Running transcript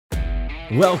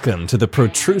Welcome to the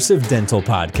Protrusive Dental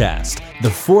Podcast, the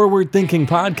forward-thinking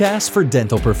podcast for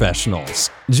dental professionals.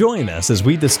 Join us as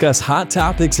we discuss hot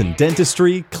topics in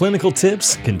dentistry, clinical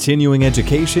tips, continuing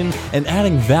education, and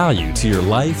adding value to your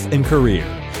life and career.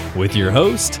 With your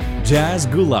host, Jazz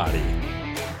Gulati.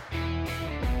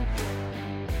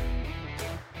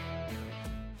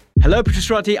 Hello,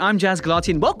 Protruserati. I'm Jazz Gulati,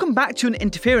 and welcome back to an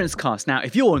Interference Cast. Now,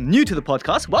 if you're new to the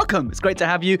podcast, welcome. It's great to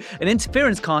have you. An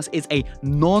Interference Cast is a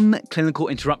non-clinical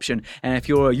interruption, and if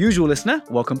you're a usual listener,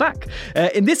 welcome back.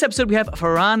 In this episode, we have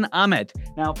Farhan Ahmed.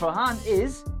 Now, Farhan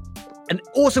is an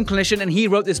awesome clinician, and he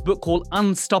wrote this book called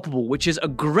Unstoppable, which is a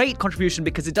great contribution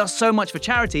because it does so much for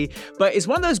charity, but it's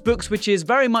one of those books which is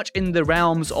very much in the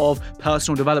realms of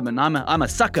personal development. I'm a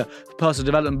sucker for personal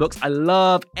development books. I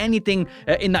love anything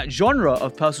in that genre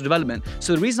of personal development.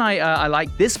 So the reason I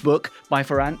like this book by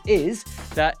Farhan is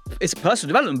that it's a personal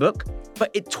development book, but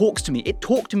it talks to me. It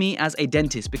talked to me as a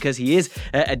dentist because he is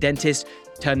a dentist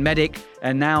turned medic,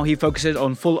 and now he focuses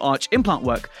on full arch implant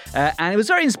work. And it was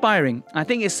very inspiring. I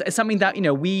think it's something that,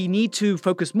 we need to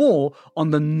focus more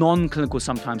on the non-clinical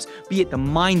sometimes, be it the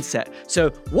mindset. So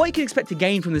what you can expect to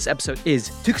gain from this episode is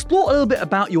to explore a little bit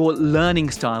about your learning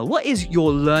style. What is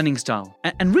your learning style?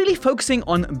 And really focusing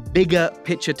on bigger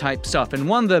picture type stuff. And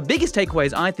one of the biggest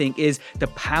takeaways, I think, is the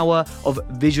power of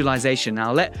visualization. Now,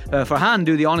 I'll let Farhan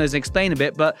do the honors and explain a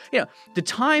bit, but the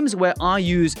times where I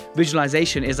use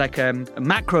visualization is like a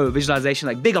macro visualization,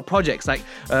 like bigger projects, like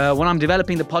when I'm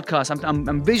developing the podcast,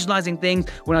 I'm visualizing things.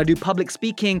 When I do public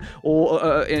speaking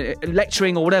or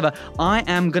lecturing or whatever, I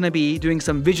am going to be doing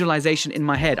some visualization in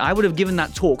my head. I would have given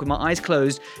that talk with my eyes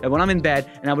closed when I'm in bed,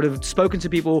 and I would have spoken to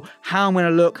people how I'm going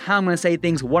to look, how I'm going to say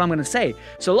things, what I'm going to say.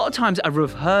 So a lot of times I've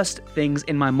rehearsed things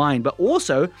in my mind, but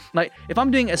also, like if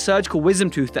I'm doing a surgical wisdom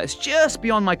tooth that's just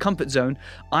beyond my comfort zone,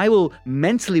 I will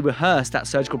mentally rehearse that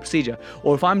surgical procedure.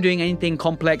 Or if I'm doing anything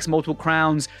complex, multiple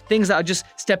crowns, things that are just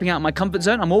stepping out of my comfort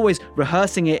zone, I'm always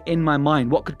rehearsing it in my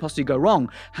mind. What could possibly go wrong?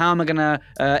 How am I going to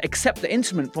accept the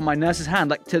instrument from my nurse's hand,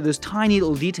 like to those tiny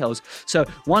little details. So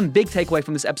one big takeaway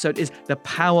from this episode is the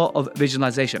power of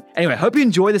visualization. Anyway, hope you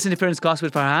enjoy this Interference Cast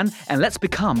with Farhan, and let's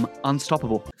become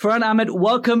unstoppable. Farhan Ahmed,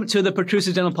 welcome to the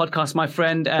Protrusive Dental Podcast, my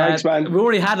friend. Thanks, man. We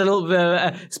already had a little bit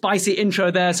of a spicy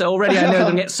intro there, so already I know we're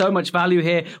going to get so much value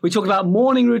here. We talked about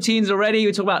morning routines already.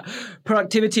 We talked about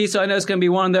productivity, so I know it's going to be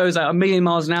one of those a million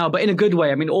miles an hour, but in a good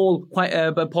way. I mean, all quite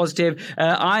positive.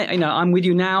 I'm with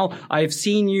you now. I've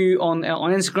seen you on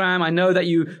Instagram. I know that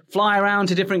you fly around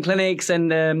to different clinics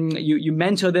and you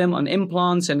mentor them on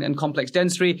implants and complex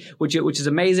dentistry, which is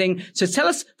amazing. So tell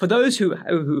us, for those who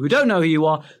don't know who you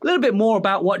are, a little bit more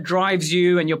about what drives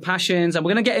you and your passions. And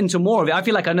we're going to get into more of it. I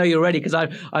feel like I know you already because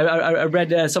I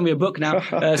read some of your book now.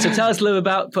 So tell us a little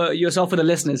bit about for yourself for the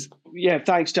listeners. Yeah,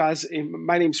 thanks, Jazz.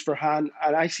 My name's Farhan,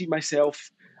 and I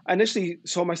initially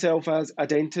saw myself as a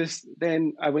dentist.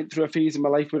 Then I went through a phase in my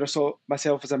life where I saw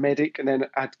myself as a medic, and then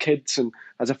I had kids and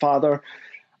as a father.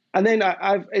 And then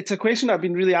it's a question I've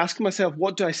been really asking myself,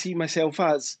 what do I see myself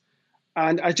as?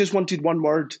 And I just wanted one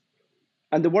word.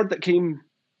 And the word that came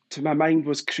to my mind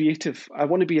was creative. I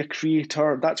want to be a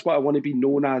creator. That's what I want to be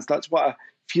known as. That's what I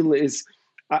feel is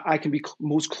I can be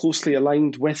most closely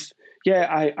aligned with.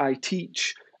 Yeah, I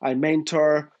teach, I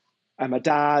mentor, I'm a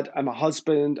dad, I'm a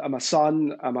husband, I'm a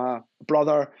son, I'm a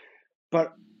brother.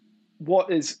 But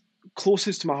what is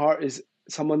closest to my heart is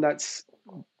someone that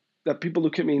people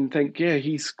look at me and think, yeah,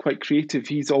 he's quite creative.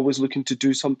 He's always looking to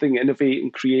do something, innovate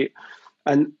and create.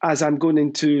 And as I'm going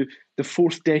into the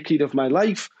fourth decade of my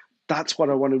life, that's what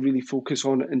I want to really focus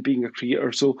on in being a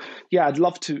creator. So yeah, I'd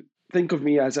love to think of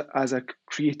me as a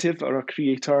creative or a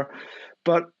creator.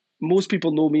 But most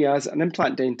people know me as an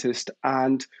implant dentist,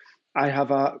 and I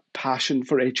have a passion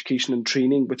for education and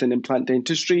training within implant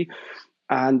dentistry,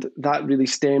 and that really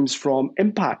stems from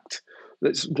impact.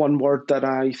 That's one word that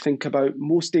I think about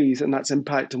most days, and that's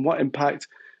impact. And what impact,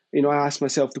 I ask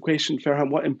myself the question, Farhan,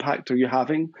 what impact are you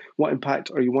having? What impact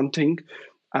are you wanting?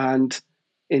 And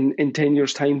in 10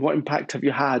 years' time, what impact have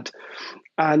you had?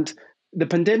 And the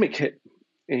pandemic hit,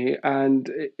 and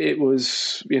it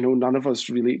was, none of us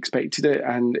really expected it,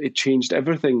 and it changed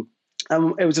everything.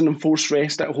 It was an enforced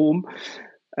rest at home,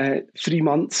 3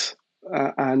 months,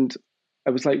 and I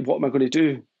was like, what am I going to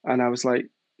do? And I was like,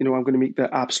 I'm going to make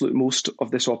the absolute most of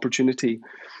this opportunity.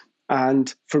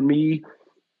 And for me,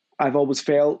 I've always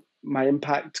felt my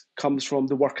impact comes from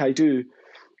the work I do.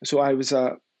 So I was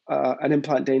an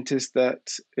implant dentist that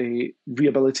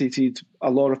rehabilitated a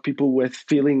lot of people with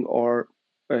failing or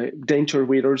denture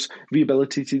wearers,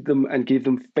 rehabilitated them and gave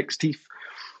them fixed teeth.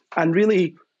 And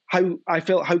really, I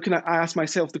asked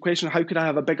myself the question, how could I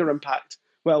have a bigger impact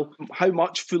well, how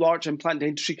much full arch implant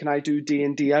dentistry can I do day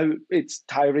in, day out? It's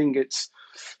tiring, it's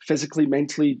physically,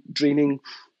 mentally draining.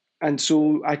 And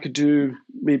so I could do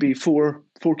maybe four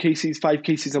cases, 5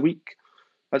 cases a week.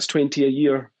 That's 20 a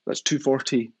year. That's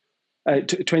 240.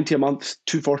 20 a month,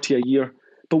 240 a year.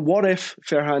 But what if,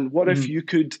 Ferhan, what if you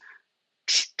could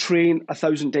train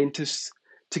 1,000 dentists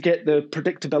to get the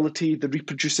predictability, the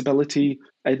reproducibility,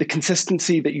 the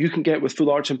consistency that you can get with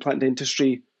full arch implant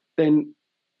dentistry? Then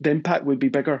the impact would be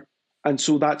bigger. And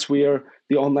so that's where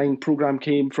the online program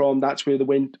came from. That's where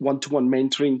the one-to-one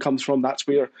mentoring comes from. That's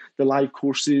where the live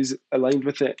courses aligned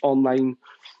with it online,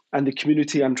 and the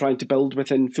community I'm trying to build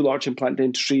within full arch implant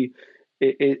dentistry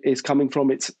is coming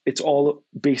from. It's all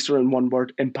based around one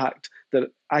word: impact.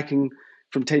 That I can,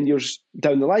 from 10 years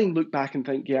down the line, look back and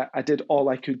think, yeah, I did all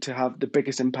I could to have the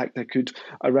biggest impact I could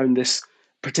around this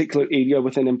particular area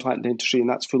within implant dentistry, and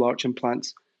that's full arch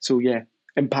implants. So yeah,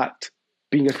 impact,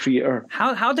 being a creator.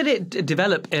 How did it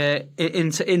develop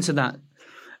into that?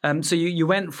 So you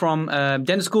went from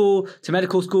dental school to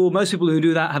medical school. Most people who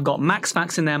do that have got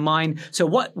MaxFax in their mind. So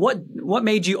what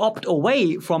made you opt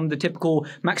away from the typical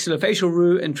maxillofacial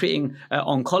route and treating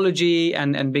oncology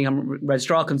and being a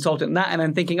registrar consultant and that, and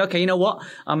then thinking, okay, you know what,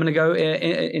 I'm going to go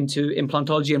into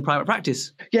implantology and private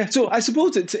practice? Yeah, so I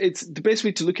suppose it's the best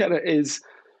way to look at it is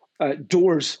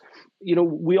doors. You know,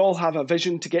 we all have a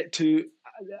vision to get to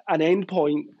an end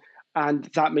point, and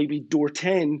that may be door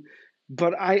 10.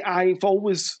 But I've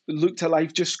always looked at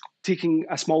life just taking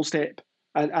a small step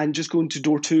and just going to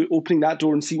door 2, opening that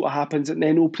door and see what happens, and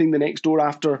then opening the next door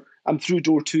after I'm through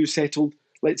door 2, settled.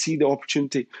 Let's see the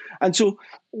opportunity. And so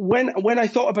when I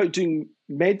thought about doing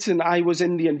medicine, I was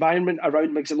in the environment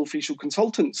around maxillofacial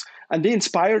consultants, and they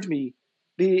inspired me.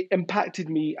 They impacted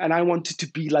me, and I wanted to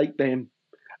be like them.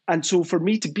 And so for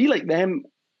me to be like them,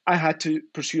 I had to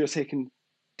pursue a second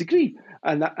degree,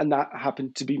 and that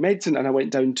happened to be medicine. And I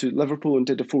went down to Liverpool and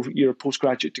did a 4-year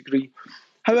postgraduate degree.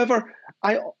 However,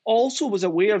 I also was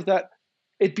aware that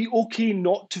it'd be okay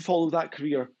not to follow that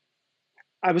career.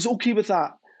 I was okay with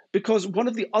that, because one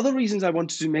of the other reasons I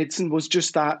wanted to do medicine was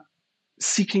just that,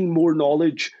 seeking more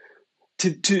knowledge,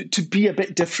 to be a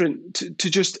bit different, to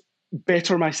just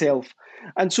better myself.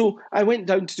 And so I went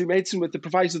down to do medicine with the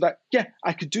proviso that, yeah,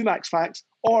 I could do MaxFax,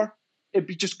 or it'd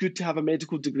be just good to have a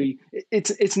medical degree.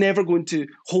 It's never going to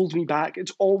hold me back.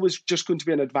 It's always just going to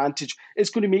be an advantage.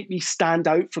 It's going to make me stand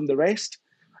out from the rest.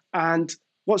 And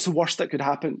what's the worst that could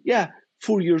happen? Yeah,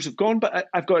 4 years have gone, but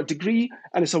I've got a degree,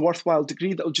 and it's a worthwhile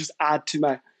degree that will just add to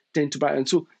my dental background.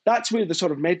 So that's where the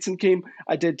sort of medicine came.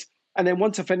 I did, and then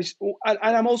once I finished, and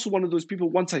I'm also one of those people,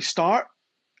 once I start,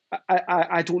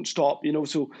 I don't stop, you know.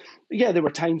 So yeah, there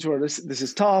were times where this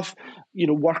is tough, you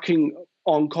know, working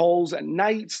on calls at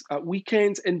nights, at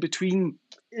weekends, in between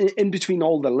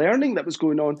all the learning that was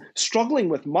going on, struggling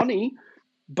with money.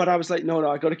 But I was like, no,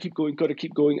 I got to keep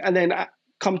going. And then I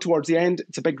come towards the end,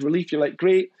 it's a big relief. You're like,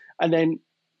 great. And then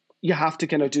you have to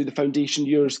kind of do the foundation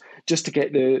years just to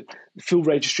get the full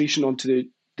registration onto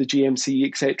the GMC,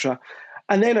 etc.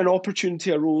 And then an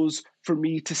opportunity arose for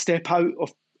me to step out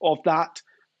of that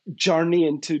journey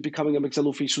into becoming a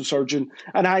maxillofacial surgeon.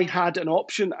 And I had an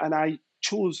option, and I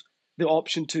chose the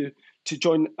option to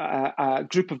join a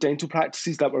group of dental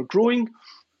practices that were growing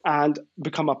and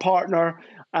become a partner.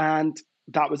 And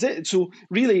that was it. So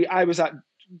really, I was at,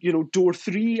 you know, door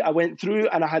 3. I went through,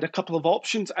 and I had a couple of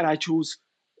options, and I chose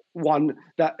one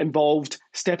that involved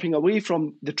stepping away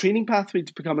from the training pathway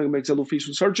to becoming a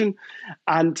maxillofacial surgeon,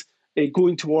 and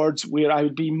going towards where I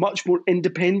would be much more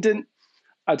independent.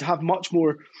 I'd have much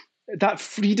more that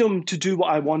freedom to do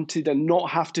what I wanted and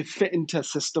not have to fit into a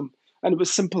system. And it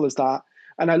was simple as that.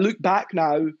 And I look back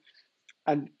now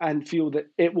and feel that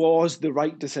it was the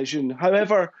right decision.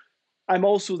 However, I'm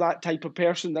also that type of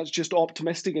person that's just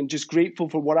optimistic and just grateful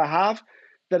for what I have,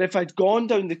 that if I'd gone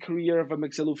down the career of a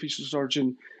maxillofacial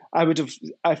surgeon,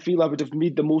 I feel I would have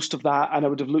made the most of that, and I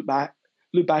would have looked back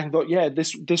and thought, yeah,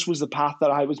 this was the path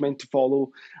that I was meant to follow,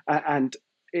 and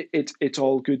it's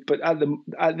all good. But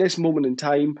at this moment in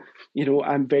time, you know,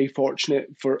 I'm very fortunate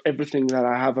for everything that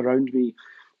I have around me,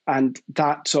 and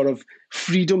that sort of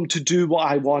freedom to do what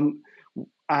I want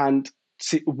and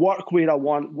work where I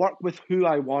want, work with who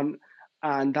I want,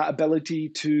 and that ability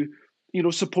to, you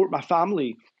know, support my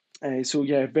family. So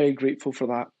yeah, very grateful for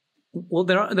that. Well,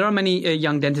 there are many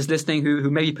young dentists listening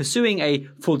who may be pursuing a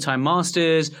full-time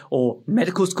master's, or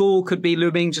medical school could be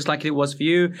looming, just like it was for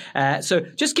you. So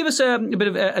just give us a bit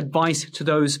of advice to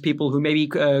those people who may be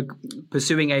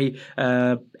pursuing a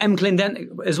MClin Dent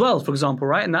as well, for example,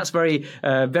 right? And that's very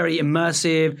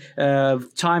immersive,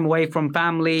 time away from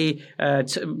family,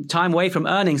 time away from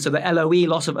earnings. So the LOE,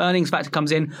 loss of earnings factor,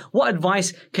 comes in. What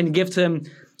advice can you give to them,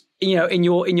 in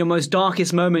your most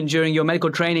darkest moment during your medical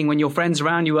training, when your friends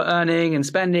around you were earning and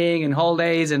spending and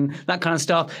holidays and that kind of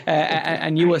stuff,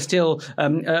 and you were still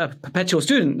a perpetual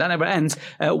student that never ends?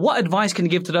 What advice can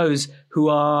you give to those who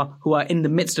are in the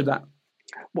midst of that?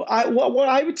 Well, what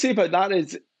I would say about that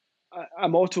is a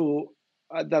motto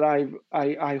that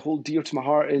I hold dear to my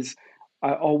heart is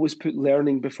I always put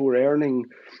learning before earning,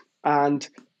 and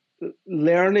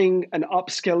learning and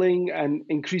upskilling and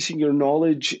increasing your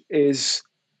knowledge is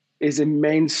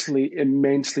immensely,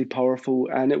 immensely powerful,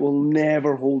 and it will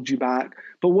never hold you back.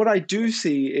 But what I do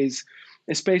see is,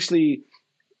 especially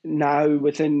now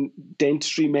within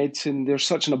dentistry medicine, there's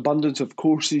such an abundance of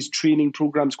courses, training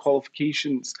programs,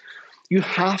 qualifications. You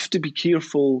have to be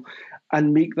careful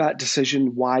and make that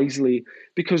decision wisely,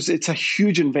 because it's a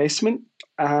huge investment,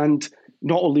 and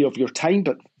not only of your time,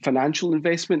 but financial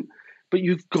investment. But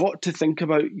you've got to think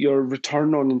about your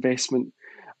return on investment.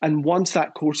 And once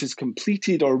that course is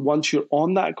completed, or once you're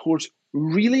on that course,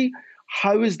 really,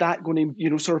 how is that going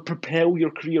to, sort of propel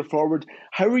your career forward?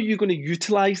 How are you going to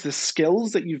utilize the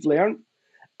skills that you've learned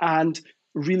and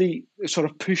really sort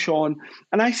of push on?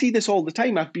 And I see this all the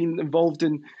time. I've been involved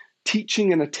in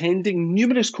teaching and attending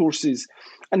numerous courses,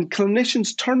 and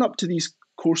clinicians turn up to these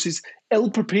courses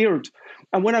ill-prepared.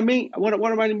 And what I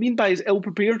mean by is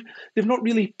ill-prepared, they've not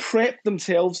really prepped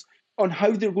themselves on how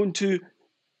they're going to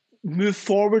move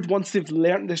forward once they've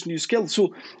learned this new skill.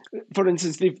 So, for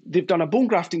instance, they've done a bone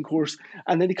grafting course,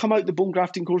 and then they come out the bone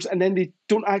grafting course, and then they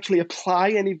don't actually apply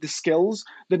any of the skills,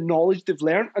 the knowledge they've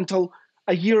learned, until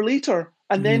a year later,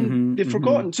 and then they've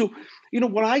forgotten. So,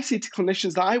 what I say to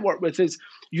clinicians that I work with is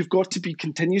you've got to be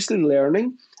continuously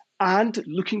learning and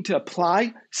looking to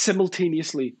apply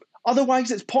simultaneously. Otherwise,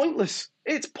 it's pointless.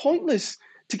 It's pointless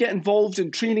to get involved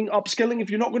in training, upskilling, if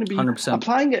you're not going to be 100%.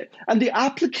 Applying it. And the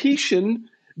application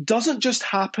doesn't just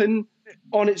happen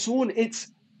on its own.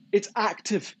 It's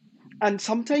active, and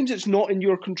sometimes it's not in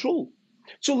your control.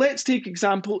 So let's take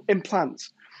example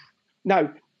implants.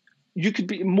 Now, you could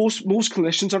be most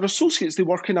clinicians are associates. They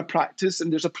work in a practice,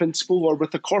 and there's a principal or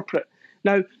with a corporate.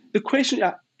 Now, the question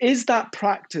is that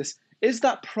practice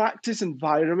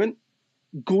environment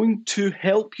going to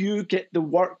help you get the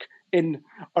work in?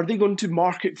 Are they going to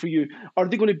market for you? Are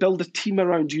they going to build a team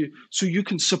around you so you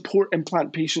can support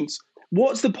implant patients?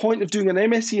 What's the point of doing an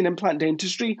MSc in implant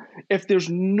dentistry if there's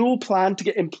no plan to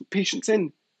get patients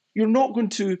in? You're not going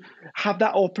to have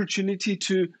that opportunity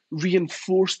to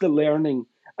reinforce the learning.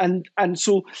 And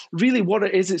so really what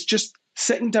it is, it's just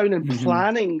sitting down and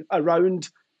planning around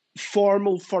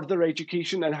formal further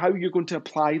education and how you're going to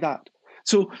apply that.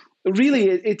 So really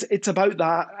it's about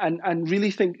that, and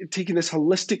really taking this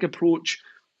holistic approach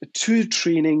to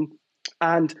training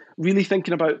and really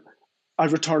thinking about a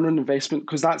return on investment,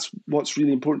 because that's what's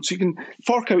really important. So you can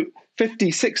fork out 50,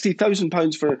 60,000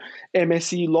 pounds for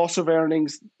MSc, loss of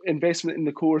earnings, investment in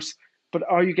the course, but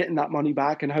are you getting that money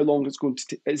back, and how long is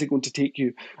it going to take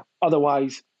you?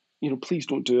 Otherwise, please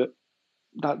don't do it.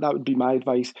 That would be my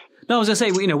advice. No, I was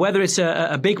going to say, whether it's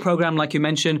a big program like you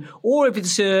mentioned, or if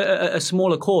it's a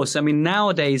smaller course. I mean,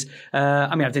 nowadays,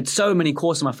 I did so many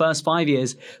courses in my first 5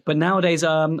 years, but nowadays,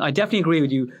 I definitely agree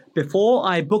with you. Before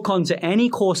I book onto any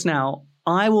course now,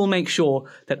 I will make sure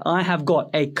that I have got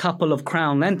a couple of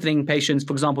crown lengthening patients,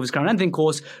 for example, this crown lengthening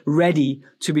course, ready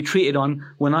to be treated on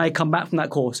when I come back from that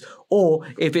course. Or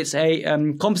if it's a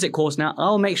composite course now,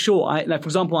 I'll make sure, for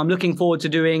example, I'm looking forward to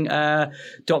doing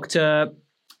Dr.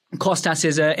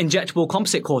 Costas' injectable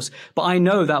composite course. But I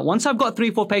know that once I've got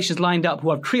 3-4 patients lined up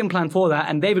who have treatment plan for that,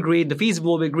 and they've agreed, the fees have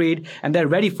all agreed, and they're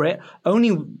ready for it,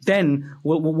 only then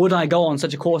would I go on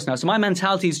such a course now. So my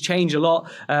mentality's changed a lot.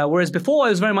 Whereas before I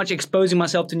was very much exposing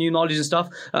myself to new knowledge and stuff.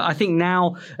 I think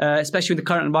now, especially with the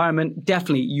current environment,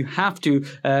 definitely you have to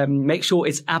make sure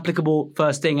it's applicable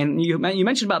first thing. And you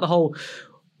mentioned about the whole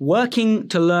working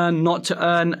to learn, not to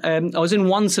earn. I was in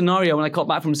one scenario when I got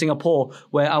back from Singapore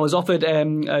where I was offered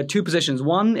 2 positions,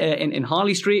 one in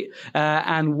Harley Street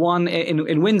and one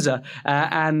in Windsor,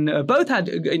 and both had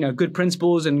good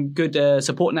principals and good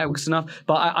support networks and stuff.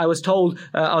 But I was told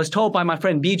by my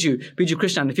friend Biju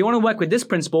Krishnan, if you want to work with this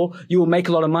principal, you will make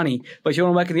a lot of money. But if you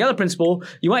want to work with the other principal,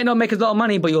 you might not make a lot of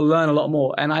money, but you'll learn a lot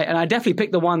more. And I definitely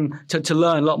picked the one to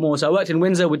learn a lot more. So I worked in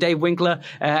Windsor with Dave Winkler,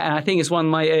 and I think it's one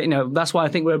of my that's why I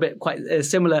think we're we're a bit quite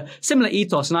similar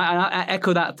ethos, and I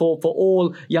echo that for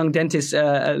all young dentists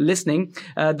listening.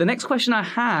 The next question I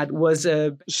had was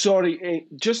sorry,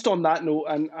 just on that note,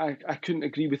 and I couldn't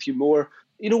agree with you more.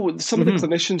 You know, some of the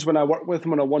clinicians, when I work with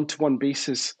them on a one-to-one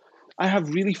basis, I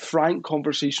have really frank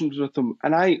conversations with them,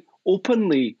 and I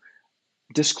openly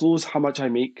disclose how much I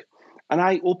make, and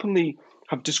I openly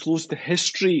have disclosed the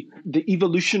history, the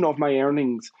evolution of my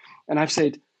earnings, and I've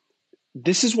said,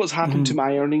 this is what's happened to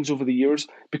my earnings over the years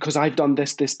because I've done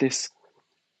this.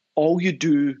 All you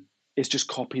do is just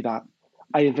copy that.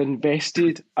 I've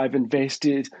invested,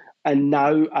 and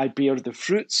now I bear the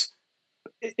fruits.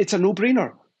 It's a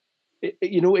no-brainer.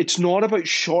 It's not about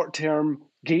short-term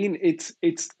gain.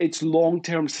 It's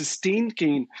long-term sustained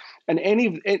gain. And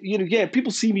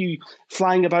people see me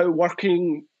flying about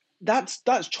working. That's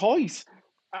choice.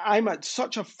 I'm at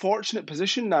such a fortunate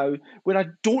position now where I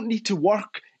don't need to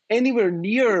work anywhere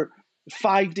near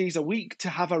 5 days a week to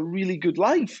have a really good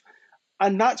life.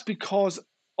 And that's because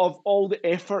of all the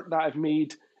effort that I've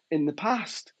made in the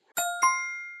past.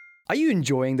 Are you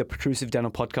enjoying the Protrusive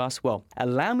Dental Podcast? Well,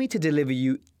 allow me to deliver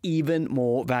you even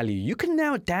more value. You can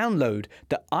now download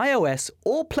the iOS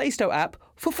or Play Store app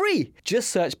for free. Just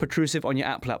search Protrusive on your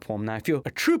app platform. Now, if you're a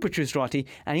true Protruserati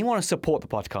and you want to support the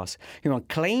podcast, you want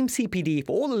to claim CPD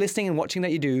for all the listening and watching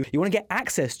that you do, you want to get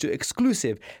access to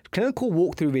exclusive clinical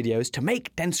walkthrough videos to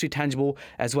make dentistry tangible,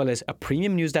 as well as a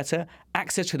premium newsletter,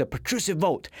 access to the Protrusive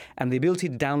Vault, and the ability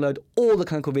to download all the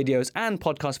clinical videos and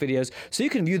podcast videos so you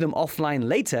can view them offline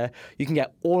later, you can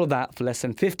get all of that for less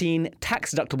than $15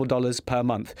 tax-deductible dollars per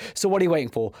month. So what are you waiting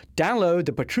for? Download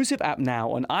the Protrusive app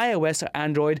now on iOS or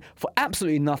Android for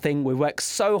absolutely nothing. We worked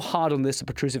so hard on this, the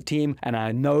Protrusive team, and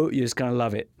I know you're just going to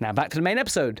love it. Now back to the main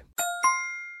episode.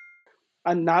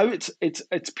 And now it's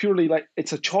purely like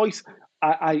it's a choice.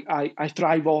 I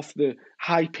thrive off the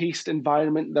high-paced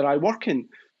environment that I work in.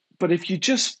 But if you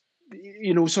just,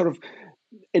 sort of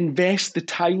invest the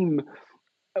time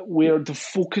where the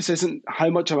focus isn't how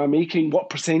much am I making, what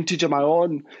percentage am I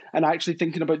on, and actually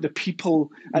thinking about the people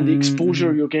and the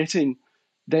exposure you're getting,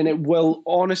 then it will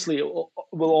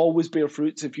always bear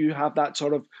fruits if you have that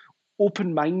sort of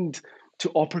open mind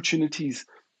to opportunities.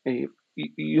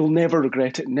 You'll never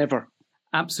regret it, never.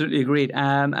 Absolutely agreed.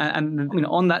 And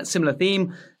on that similar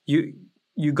theme,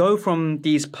 you go from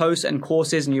these posts and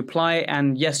courses and you apply,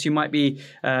 and yes, you might be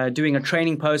doing a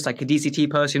training post like a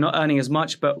DCT post. You're not earning as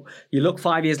much, but you look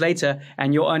 5 years later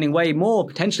and you're earning way more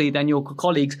potentially than your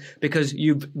colleagues because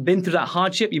you've been through that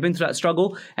hardship, you've been through that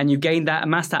struggle, and you've gained that,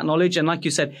 amassed that knowledge. And like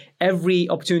you said, every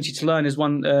opportunity to learn is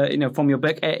one, from your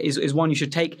book is one you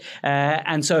should take.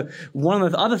 And so one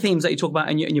of the other themes that you talk about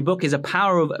in your book is a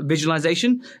power of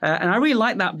visualization. And I really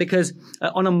like that because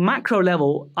on a macro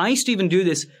level, I used to even do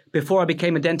this before I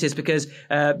became a dentist, because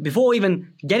before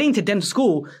even getting to dental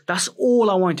school, that's all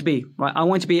I wanted to be, right? I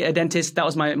wanted to be a dentist. That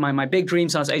was my big dream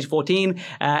since I was age 14.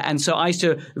 And so I used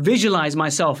to visualize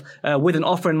myself with an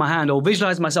offer in my hand, or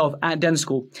visualize myself at dental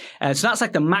school. So that's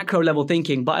like the macro level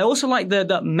thinking. But I also like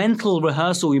the mental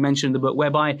rehearsal you mentioned in the book,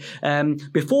 whereby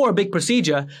before a big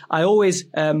procedure, I always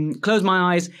close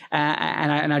my eyes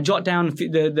and I jot down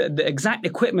the exact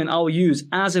equipment I'll use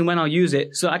as and when I'll use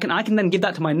it. So I can then give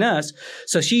that to my nurse,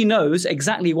 so she knows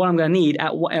exactly what I'm going to need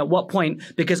at what point,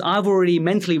 because I've already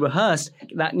mentally rehearsed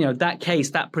that, that case,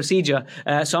 that procedure.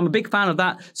 So I'm a big fan of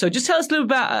that. So just tell us a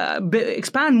little bit,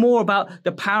 expand more about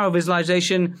the power of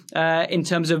visualization in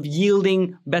terms of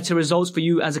yielding better results for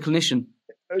you as a clinician.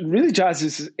 Really,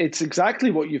 Jazz, it's exactly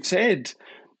what you've said.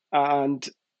 And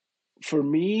for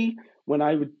me, when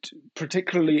I would,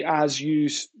 particularly as you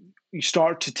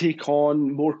start to take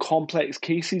on more complex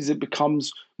cases, it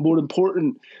becomes more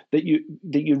important that you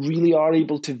really are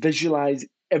able to visualize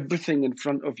everything in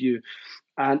front of you,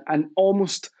 and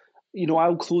almost,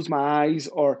 I'll close my eyes,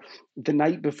 or the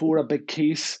night before a big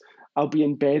case, I'll be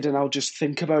in bed and I'll just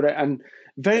think about it. And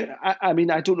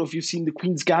I don't know if you've seen The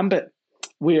Queen's Gambit,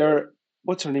 where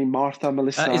what's her name, Martha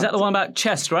Melissa? Is that the one about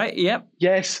chess, right? Yep.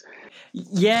 Yes.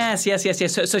 Yes.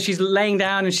 So she's laying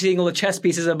down and she's seeing all the chess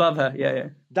pieces above her. Yeah.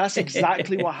 That's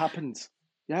exactly what happens.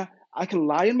 Yeah, I can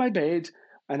lie in my bed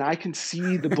and I can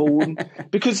see the bone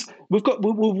because we've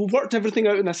worked everything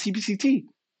out in a CBCT,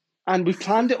 and we've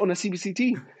planned it on a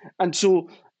CBCT, and so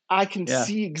I can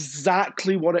see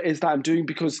exactly what it is that I'm doing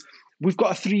because we've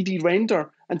got a 3D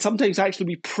render, and sometimes actually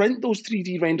we print those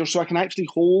 3D renders so I can actually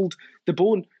hold the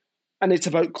bone, and it's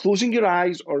about closing your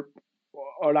eyes or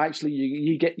actually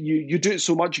you do it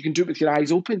so much you can do it with your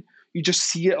eyes open. You just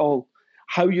see it all.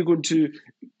 How you're going to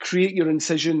create your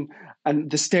incision,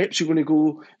 and the steps you're going to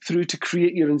go through to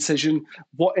create your incision,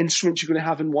 what instruments you're going to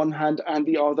have in one hand and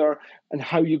the other, and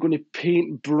how you're going to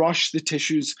paint, brush the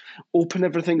tissues, open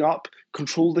everything up,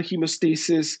 control the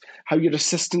hemostasis, how your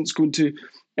assistant's going to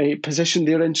position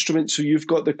their instrument so you've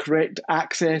got the correct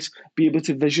access, be able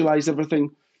to visualize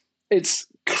everything. It's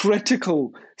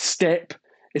critical step,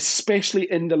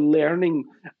 especially in the learning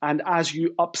and as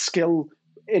you upskill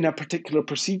in a particular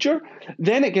procedure.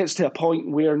 Then it gets to a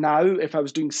point where now, if I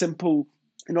was doing simple,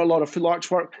 a lot of full arch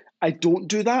work, I don't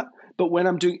do that. But when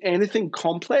I'm doing anything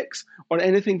complex or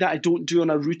anything that I don't do on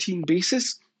a routine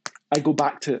basis, I go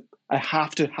back to it. I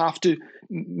have to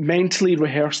mentally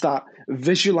rehearse that,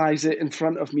 visualize it in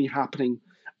front of me happening.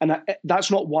 And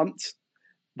that's not once,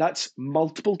 that's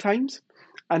multiple times.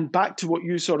 And back to what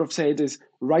you sort of said is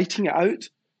writing it out.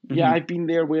 Mm-hmm. Yeah, I've been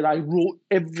there where I wrote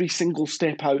every single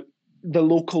step out. The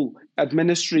local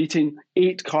administrating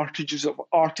 8 cartridges of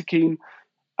Articaine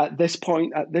at this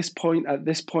point,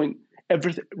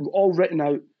 everything all written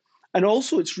out. And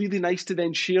also it's really nice to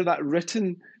then share that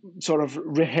written, sort of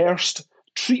rehearsed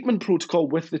treatment protocol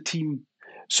with the team.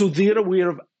 So they're aware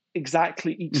of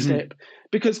exactly each step.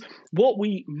 Because what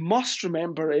we must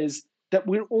remember is that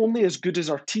we're only as good as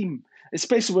our team,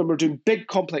 especially when we're doing big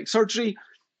complex surgery.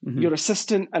 Your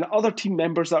assistant and other team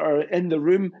members that are in the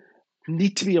room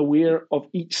need to be aware of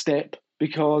each step,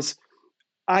 because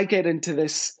I get into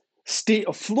this state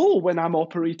of flow when I'm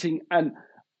operating, and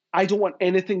I don't want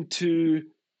anything to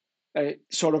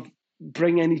sort of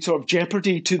bring any sort of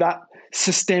jeopardy to that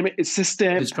system.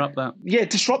 Disrupt that. Yeah,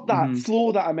 disrupt that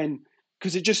flow that I'm in,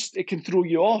 because it can throw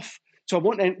you off. So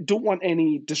I don't want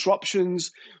any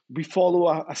disruptions. We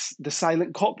follow the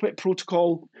silent cockpit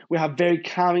protocol. We have very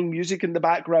calming music in the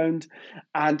background,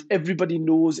 and everybody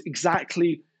knows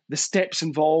exactly the steps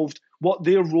involved, what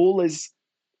their role is,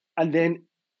 and then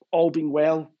all being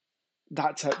well,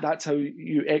 that's how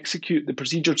you execute the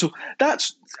procedure. So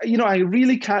that's, I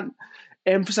really can't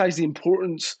emphasize the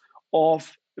importance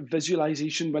of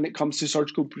visualization when it comes to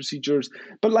surgical procedures.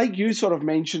 But like you sort of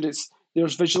mentioned,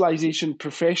 there's visualization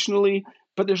professionally,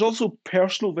 but there's also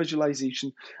personal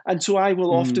visualization. And so I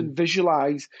will often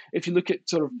visualize, if you look at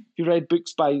you read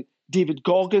books by David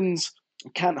Goggins,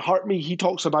 Can't Hurt Me, he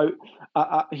talks about,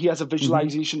 he has a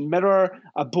visualization mirror,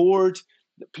 a board.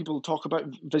 People talk about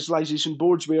visualization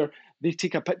boards where they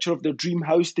take a picture of their dream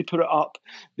house, they put it up.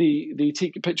 They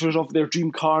take pictures of their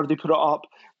dream car, they put it up.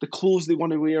 The clothes they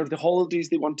want to wear, the holidays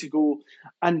they want to go.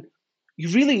 And you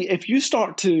really, if you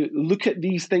start to look at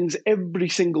these things every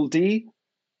single day,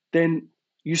 then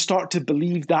you start to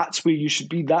believe that's where you should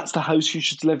be. That's the house you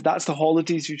should live. That's the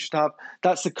holidays you should have.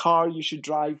 That's the car you should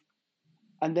drive.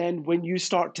 And then when you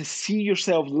start to see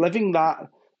yourself living that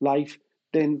life,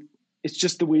 then it's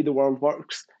just the way the world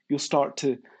works. You'll start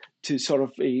to sort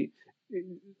of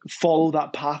follow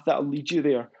that path that'll lead you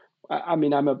there. I'm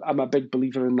a big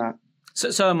believer in that.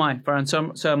 So am I,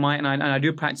 Farhan. So am I, and I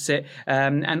do practice it.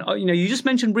 And you just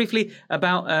mentioned briefly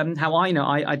about how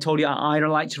I told you I don't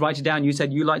like to write it down. You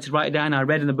said you like to write it down. I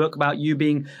read in the book about you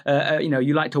being,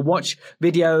 you like to watch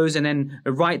videos and then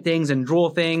write things and draw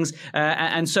things.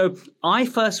 And so I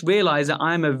first realized that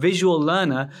I'm a visual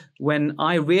learner when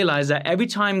I realized that every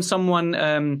time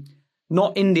someone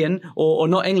not Indian or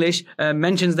not English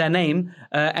mentions their name,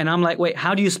 and I'm like, wait,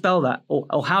 how do you spell that?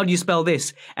 Or how do you spell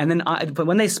this? And then but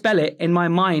when they spell it, in my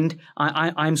mind,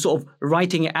 I'm sort of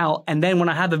writing it out. And then when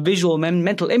I have a visual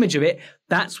mental image of it,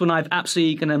 that's when I've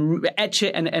absolutely going to etch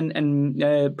it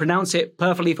and pronounce it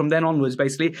perfectly from then onwards,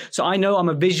 basically. So I know I'm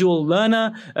a visual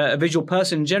learner, a visual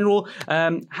person in general.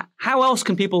 How else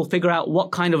can people figure out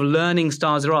what kind of learning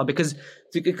styles there are? Because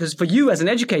for you as an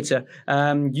educator,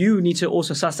 you need to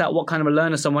also suss out what kind of a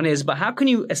learner someone is. But how can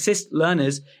you assist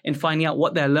learners in finding out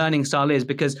what their learning style is?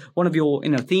 Because one of your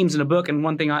themes in the book, and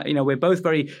one thing we're both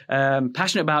very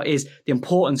passionate about, is the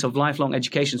importance of lifelong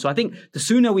education. So I think the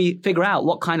sooner we figure out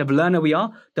what kind of learner we are,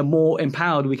 the more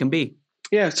empowered we can be.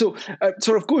 Yeah, so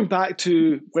sort of going back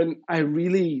to when I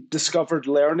really discovered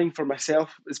learning for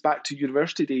myself is back to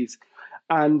university days.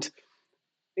 And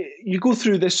you go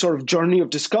through this sort of journey of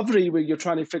discovery where you're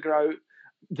trying to figure out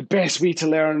the best way to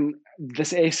learn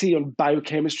this essay on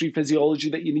biochemistry, physiology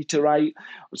that you need to write,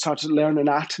 or start to learn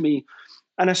anatomy.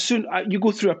 And as soon you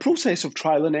go through a process of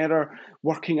trial and error,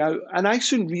 working out. And I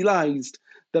soon realized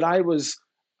that I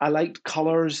liked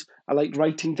colors. I liked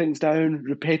writing things down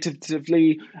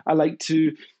repetitively. I like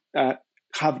to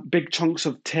have big chunks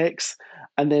of text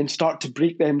and then start to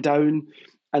break them down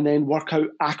and then work out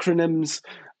acronyms.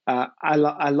 I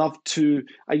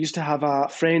used to have a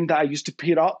friend that I used to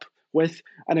pair up with.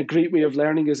 And a great way of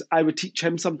learning is I would teach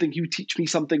him something, he would teach me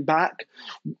something back.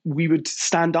 We would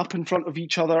stand up in front of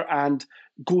each other and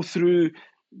go through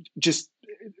just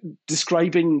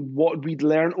describing what we'd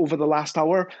learned over the last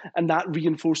hour, and that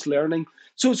reinforced learning.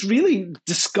 So it's really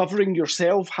discovering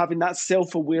yourself, having that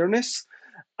self-awareness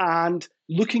and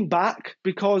looking back,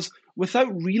 because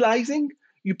without realizing,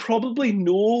 you probably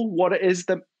know what it is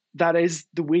that is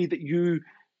the way that you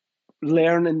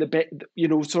learn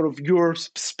in sort of your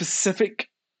specific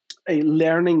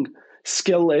learning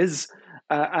skill is,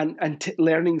 and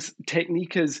learning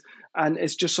technique is. And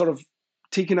it's just sort of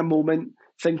taking a moment,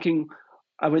 thinking,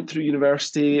 I went through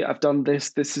university, I've done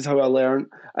this is how I learned.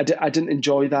 I didn't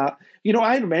enjoy that.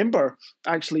 I remember,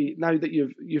 actually, now that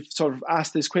you've sort of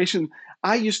asked this question,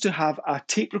 I used to have a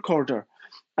tape recorder,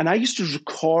 and I used to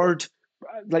record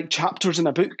like chapters in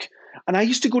a book, and I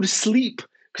used to go to sleep,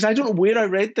 because I don't know where I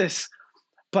read this,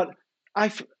 but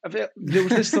there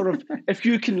was this sort of, if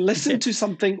you can listen to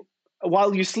something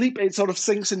while you sleep, it sort of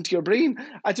sinks into your brain.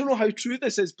 I don't know how true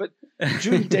this is, but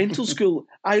during dental school,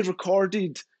 I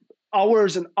recorded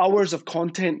hours and hours of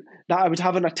content that I would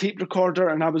have on a tape recorder,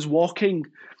 and I was walking.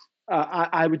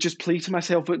 I would just play to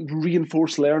myself, it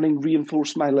reinforce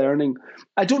my learning.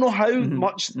 I don't know how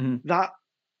much that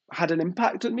had an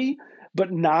impact on me,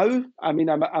 but now, I mean,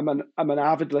 I'm an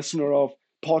avid listener of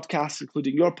podcasts,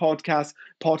 including your podcast,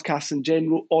 podcasts in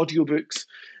general, audiobooks,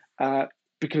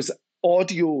 because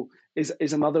audio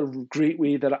is another great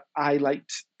way that I like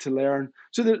to learn.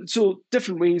 So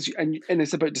different ways, and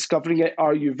it's about discovering it.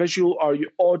 Are you visual? Are you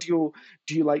audio?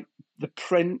 Do you like the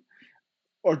print?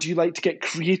 Or do you like to get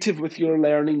creative with your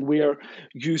learning, where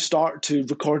you start to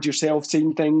record yourself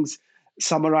saying things,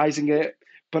 summarizing it?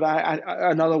 But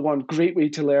another one great way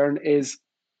to learn is,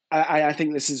 I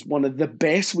think this is one of the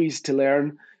best ways to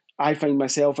learn. I find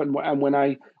myself, and when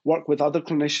I work with other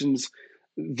clinicians,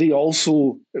 they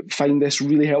also find this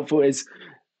really helpful, is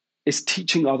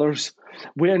teaching others.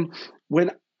 When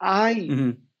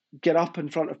I get up in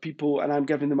front of people and I'm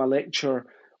giving them a lecture,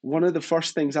 one of the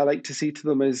first things I like to say to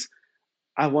them is,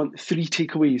 I want 3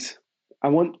 takeaways. I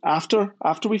want, after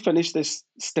we finish this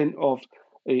stint of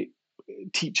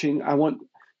teaching, I want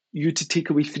you to take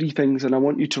away 3 things, and I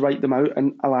want you to write them out,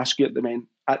 and I'll ask you at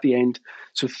the end.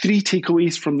 So 3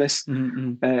 takeaways from this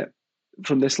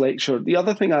lecture. The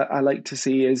other thing I like to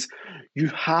say is, you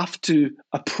have to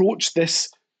approach this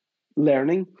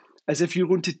learning as if you're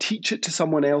going to teach it to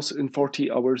someone else in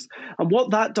 48 hours. And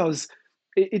what that does,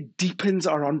 it deepens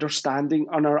our understanding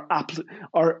and our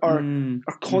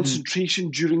concentration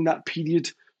during that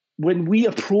period. When we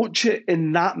approach it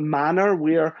in that manner,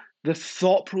 where the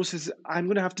thought process, I'm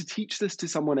going to have to teach this to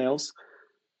someone else,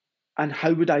 and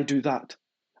how would I do that?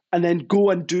 And then go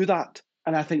and do that.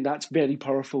 And I think that's very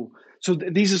powerful. So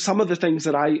these are some of the things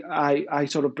that I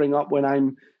sort of bring up when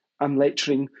I'm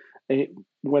lecturing,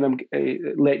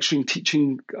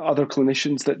 teaching other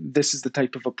clinicians, that this is the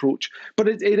type of approach. But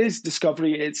it is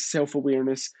discovery, it's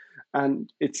self-awareness,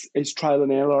 and it's trial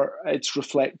and error. It's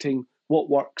reflecting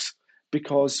what works,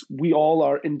 because we all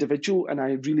are individual, and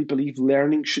I really believe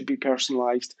learning should be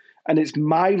personalized. And it's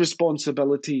my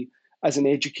responsibility as an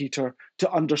educator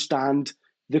to understand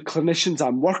the clinicians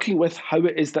I'm working with, how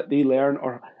it is that they learn,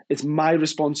 or it's my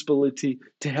responsibility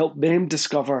to help them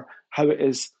discover how it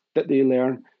is that they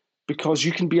learn. Because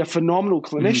you can be a phenomenal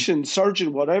clinician,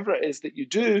 surgeon, whatever it is that you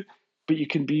do, but you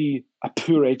can be a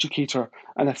poor educator.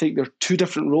 And I think they're 2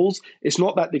 different roles. It's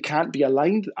not that they can't be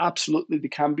aligned. Absolutely, they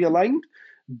can be aligned,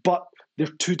 but they're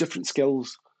 2 different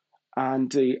skills.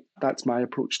 And that's my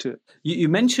approach to it. You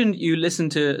mentioned you listen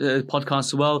to podcasts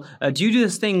as well. Do you do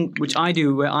this thing, which I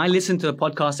do, where I listen to the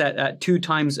podcast at 2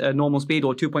 times normal speed,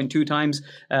 or 2.2 times?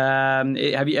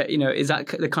 Have you, is that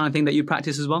the kind of thing that you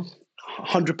practice as well?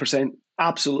 100%.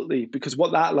 Absolutely. Because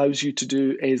what that allows you to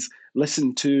do is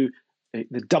listen to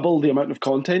double the amount of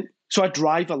content. So I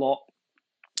drive a lot.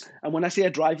 And when I say I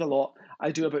drive a lot,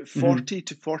 I do about 40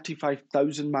 to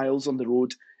 45,000 miles on the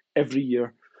road every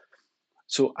year.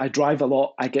 So I drive a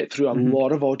lot. I get through a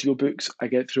lot of audiobooks. I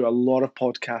get through a lot of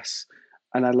podcasts,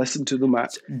 and I listen to them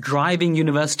at driving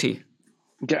university.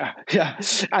 Yeah.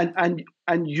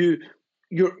 And you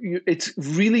it's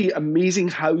really amazing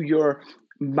how your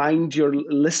mind, your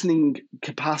listening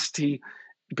capacity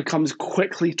becomes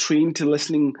quickly trained to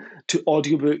listening to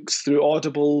audiobooks through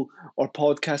Audible or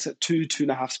podcasts at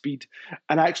 2.5 speed.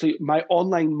 And actually, my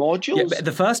online modules... Yeah,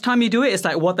 the first time you do it, it's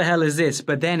like, what the hell is this?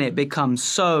 But then it becomes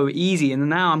so easy. And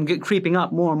now I'm creeping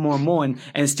up more and more and more.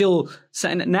 And still,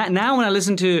 now when I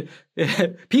listen to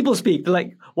people speak, they're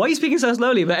like, why are you speaking so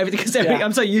slowly? But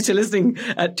I'm so used to listening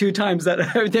at 2 times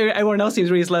that everyone else seems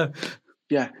really slow.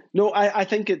 Yeah. No, I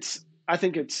think it's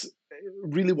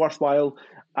really worthwhile.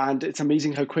 And it's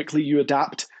amazing how quickly you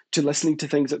adapt to listening to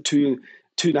things at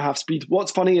 2.5 speed.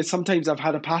 What's funny is sometimes I've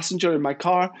had a passenger in my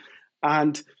car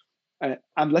and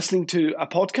I'm listening to a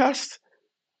podcast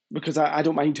because I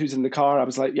don't mind who's in the car. I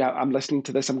was like, yeah, I'm listening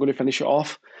to this. I'm going to finish it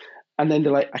off. And then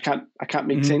they're like, I can't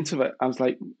make sense of it. I was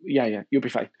like, yeah, you'll be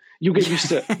fine. You'll get used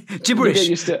to it. Gibberish. You'll get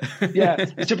used to it. Yeah,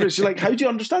 it's gibberish. You're like, how do you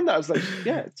understand that? I was like,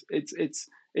 yeah,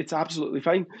 it's absolutely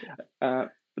fine.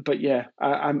 But yeah,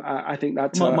 I think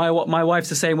that's my wife's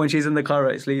the same when she's in the car.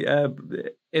 Actually,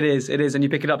 it is, and you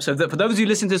pick it up. So for those of you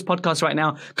listening to this podcast right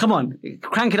now, come on,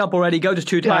 crank it up already. Go to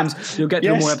 2 times, you'll get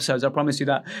through more episodes. I promise you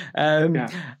that.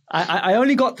 I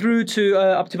only got through to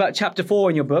up to about chapter 4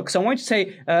 in your book. So I want you to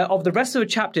say of the rest of the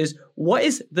chapters, what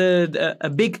is a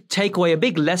big takeaway, a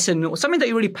big lesson, or something that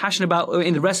you're really passionate about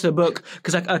in the rest of the book?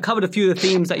 Because I covered a few of the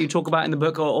themes that you talk about in the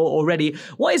book already.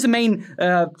 What is the main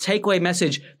takeaway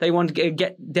message that you want to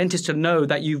get dentists to know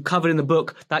that you've covered in the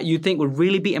book that you think would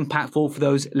really be impactful for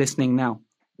those listening now?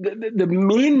 The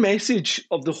main message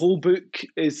of the whole book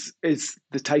is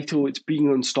the title. It's being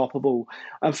unstoppable,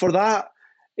 and for that,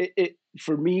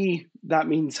 for me, that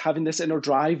means having this inner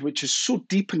drive, which is so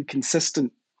deep and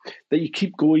consistent that you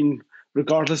keep going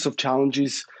regardless of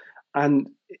challenges, and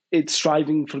it's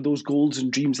striving for those goals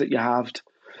and dreams that you have.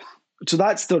 So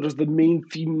that's sort of the main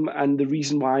theme and the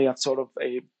reason why I've sort of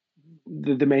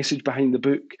the message behind the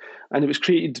book. And it was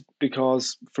created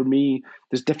because for me,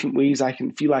 there's different ways I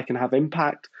can have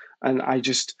impact. And I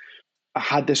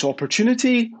had this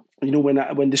opportunity,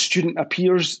 when the student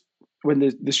appears, when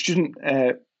the student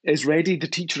is ready, the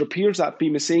teacher appears, that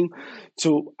famous saying.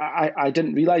 So I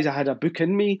didn't realize I had a book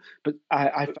in me, but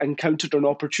I encountered an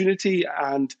opportunity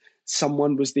and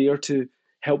someone was there to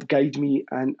help guide me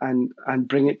and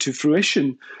bring it to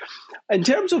fruition. In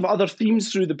terms of other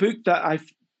themes through the book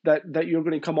that you're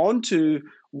going to come on to,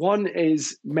 one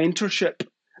is mentorship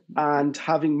and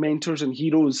having mentors and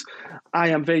heroes. I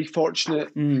am very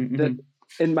fortunate that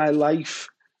in my life,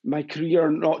 my career,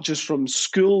 not just from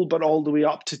school, but all the way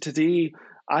up to today,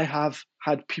 I have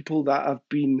had people that have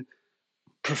been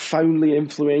profoundly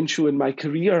influential in my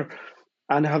career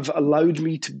and have allowed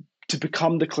me to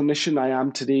become the clinician I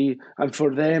am today. And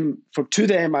to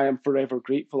them, I am forever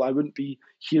grateful. I wouldn't be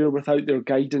here without their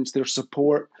guidance, their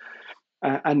support,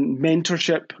 and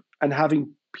mentorship, and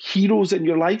having heroes in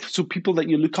your life. So people that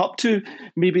you look up to,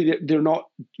 maybe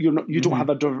you don't have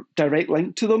a direct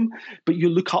link to them, but you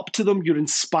look up to them, you're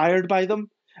inspired by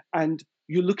them, and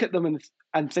you look at them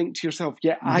and think to yourself,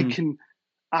 yeah,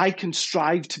 I can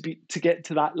strive to get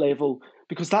to that level,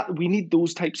 because that we need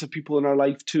those types of people in our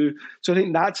life too. So I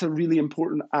think that's a really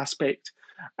important aspect.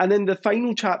 And then the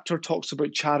final chapter talks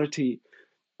about charity,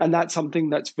 and that's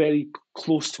something that's very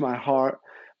close to my heart.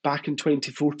 Back in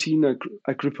 2014,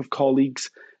 a group of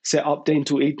colleagues set up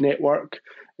Dental Aid Network.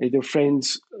 They're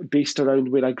friends based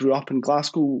around where I grew up in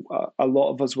Glasgow. A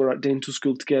lot of us were at dental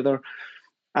school together.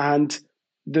 And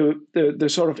the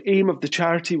sort of aim of the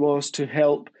charity was to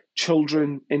help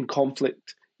children in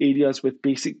conflict areas with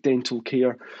basic dental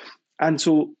care. And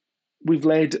so we've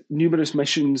led numerous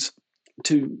missions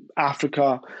to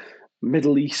Africa,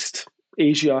 Middle East,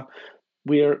 Asia,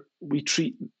 where we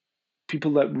treat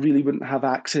people that really wouldn't have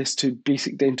access to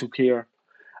basic dental care.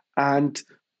 And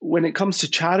when it comes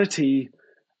to charity,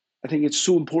 I think it's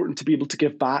so important to be able to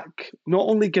give back. Not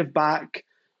only give back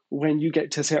when you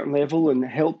get to a certain level and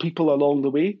help people along the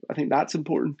way, I think that's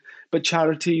important, but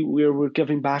charity where we're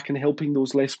giving back and helping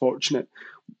those less fortunate.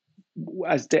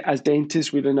 As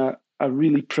dentists, we're in a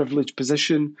really privileged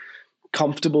position,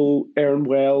 comfortable, earn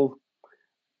well.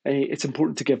 It's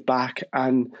important to give back.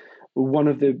 And one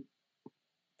of the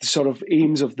sort of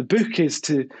aims of the book is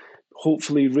to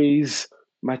hopefully raise,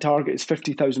 my target is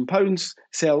 £50,000,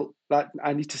 sell that.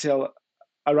 I need to sell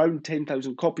around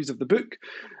 10,000 copies of the book,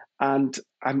 and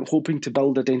I'm hoping to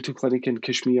build a dental clinic in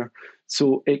Kashmir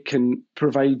so it can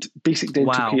provide basic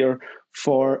dental care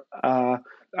for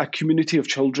a community of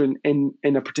children in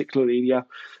a particular area.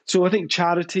 So I think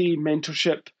charity,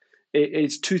 mentorship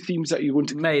is two themes that you're going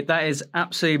to... Mate, that is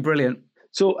absolutely brilliant.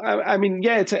 So, I mean,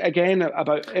 yeah, it's again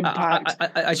about impact.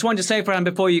 I just wanted to say, Farhan,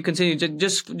 before you continue,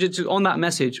 just on that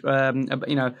message,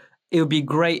 it would be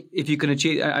great if you can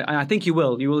achieve, I think you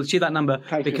will achieve that number.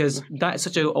 Because that's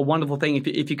such a wonderful thing.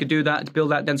 If you could do that, to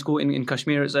build that dental school in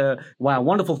Kashmir, it's a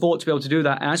wonderful thought to be able to do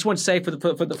that. And I just want to say for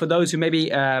those who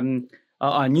maybe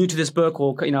are new to this book,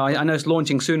 or I know it's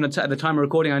launching soon at the time of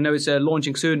recording. I know it's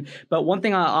launching soon. But one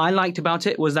thing I liked about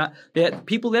it was that there are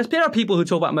people who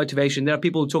talk about motivation. There are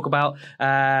people who talk about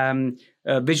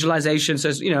visualization.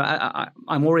 So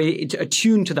I'm already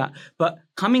attuned to that. But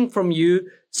coming from you,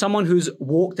 someone who's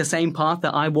walked the same path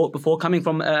that I walked before, coming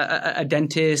from a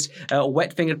dentist, a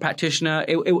wet-fingered practitioner,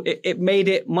 it made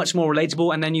it much more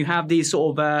relatable. And then you have these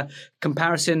sort of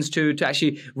comparisons to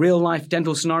actually real-life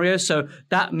dental scenarios. So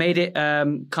that made it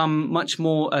come much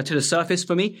more to the surface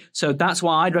for me. So that's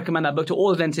why I'd recommend that book to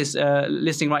all the dentists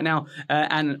listening right now.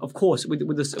 And of course,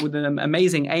 with an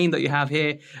amazing aim that you have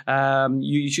here,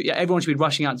 everyone should be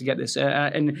rushing out to get this.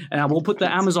 And I will put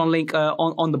the Amazon link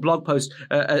on the blog post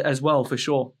as well, for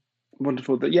sure.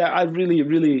 Wonderful. Yeah, I really,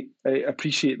 really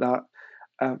appreciate that.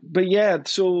 But yeah,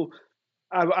 so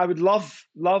I would love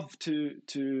to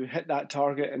hit that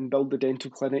target and build the dental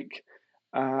clinic.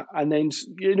 And then,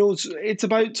 it's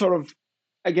about sort of,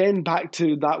 again, back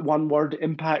to that one word,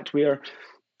 impact, where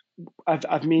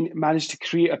I've managed to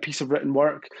create a piece of written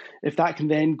work. If that can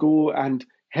then go and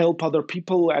help other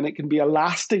people, and it can be a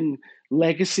lasting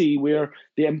legacy where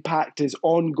the impact is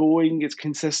ongoing, it's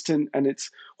consistent, and it's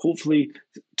hopefully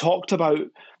talked about,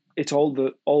 it's all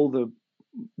the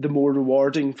more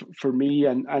rewarding for me,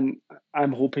 and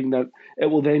I'm hoping that it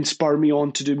will then spur me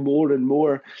on to do more and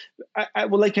more.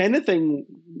 Well, like anything,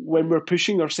 when we're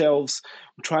pushing ourselves,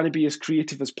 we're trying to be as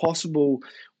creative as possible,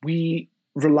 we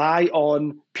rely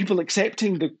on people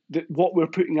accepting the what we're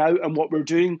putting out and what we're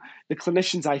doing. The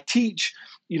clinicians I teach,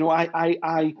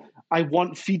 I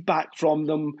want feedback from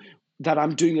them that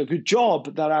I'm doing a good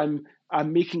job, that I'm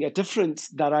making a difference,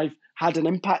 that I've had an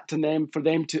impact on them, for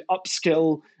them to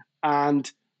upskill and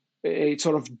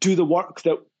sort of do the work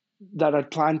that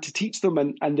I'd planned to teach them,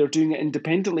 and they're doing it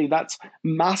independently. That's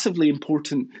massively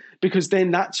important, because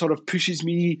then that sort of pushes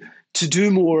me to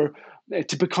do more,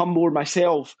 to become more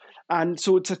myself. And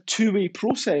so it's a two-way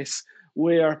process,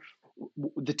 where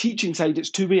the teaching side, it's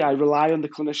two-way. I rely on the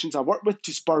clinicians I work with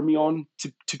to spur me on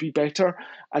to be better.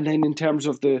 And then in terms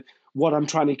of what I'm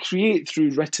trying to create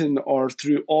through written or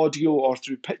through audio or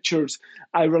through pictures,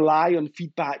 I rely on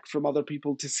feedback from other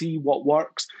people to see what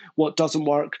works, what doesn't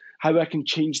work, how I can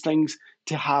change things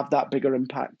to have that bigger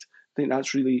impact. I think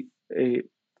that's really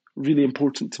really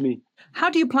important to me. How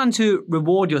do you plan to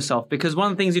reward yourself? Because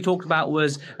one of the things you talked about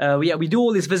was, we do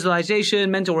all this visualization,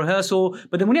 mental rehearsal,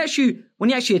 but then when you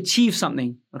actually achieve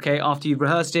something, okay, after you've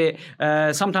rehearsed it,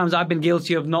 sometimes I've been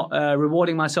guilty of not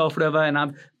rewarding myself, whatever, and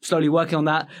I'm slowly working on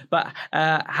that. But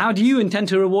how do you intend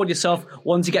to reward yourself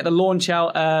once you get the launch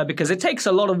out? Because it takes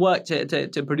a lot of work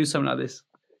to produce something like this.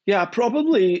 Yeah,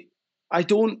 probably. I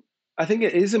think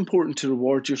it is important to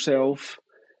reward yourself,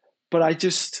 but I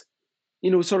just,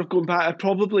 sort of going back,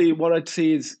 probably what I'd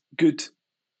say is good.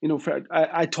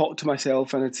 I talk to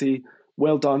myself and I'd say,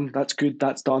 well done, that's good,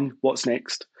 that's done, what's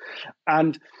next?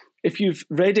 And if you've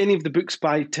read any of the books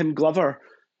by Tim Glover,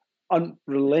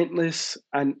 Unrelentless,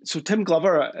 and so Tim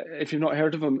Glover, if you've not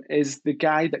heard of him, is the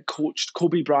guy that coached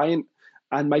Kobe Bryant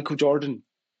and Michael Jordan.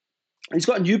 He's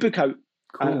got a new book out.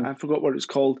 Cool. I forgot what it's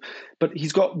called, but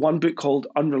he's got one book called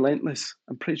Unrelentless.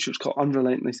 I'm pretty sure it's called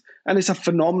Unrelentless. And it's a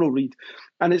phenomenal read.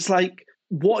 And it's like,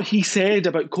 what he said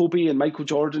about Kobe and Michael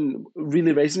Jordan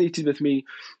really resonated with me.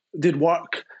 They'd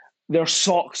work their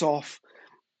socks off.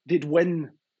 They'd win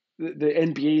the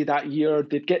NBA that year.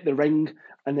 They'd get the ring,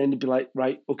 and then they'd be like,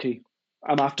 right, okay,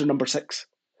 I'm after number 6.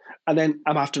 And then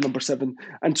I'm after number 7.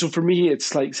 And so for me,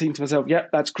 it's like saying to myself, yeah,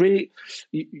 that's great.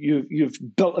 You've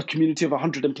built a community of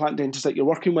 100 implant dentists that you're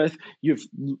working with. You've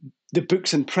the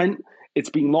book's in print. It's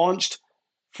being launched.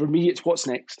 For me, it's what's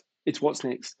next. It's what's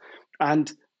next. And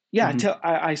yeah,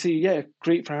 I say, yeah,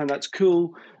 great, Farhan, that's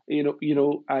cool.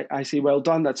 I say, well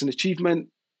done, that's an achievement.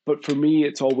 But for me,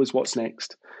 it's always what's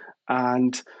next.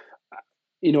 And,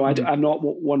 I'm not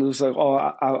one of those like,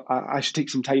 I should take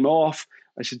some time off.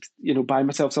 I should, buy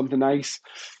myself something nice.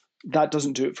 That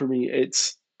doesn't do it for me.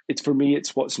 It's for me,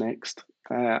 it's what's next.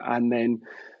 And then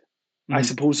I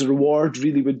suppose the reward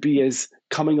really would be is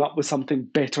coming up with something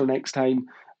better next time,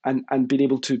 and being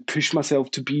able to push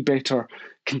myself to be better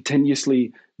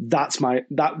continuously. That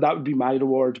would be my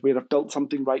reward, where I've built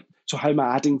something right. So how am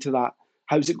I adding to that?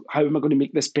 How am I going to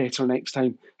make this better next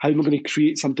time? How am I going to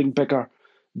create something bigger?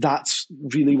 That's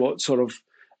really what sort of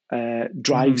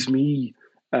drives me.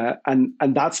 And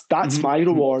that's my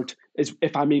reward, is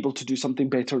if I'm able to do something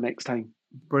better next time.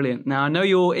 Brilliant. Now, I know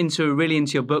you're really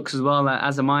into your books as well,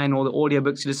 as am I, and all the audio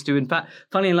books you listen to. In fact,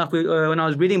 funny enough, when I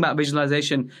was reading about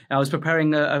visualization, I was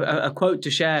preparing a quote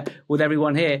to share with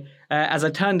everyone here. as I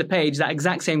turned the page, that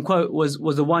exact same quote was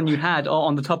the one you had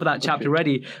on the top of that chapter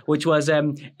already, which was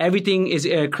everything is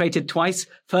created twice,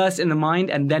 first in the mind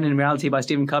and then in reality, by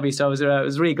Stephen Covey. So I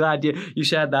was really glad you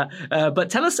shared that. But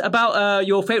tell us about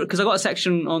your favorite, because I got a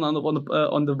section on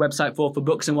the website for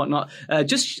books and whatnot.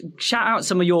 Just shout out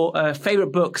some of your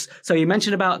favorite books. So you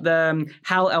mentioned about the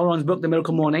Hal Elrod's book, The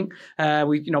Miracle Morning.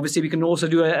 Obviously we can also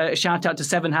do a shout out to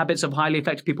 7 Habits of Highly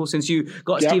Effective People, since you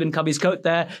got Stephen Covey's quote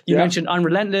there. You mentioned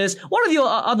Unrelentless. What are your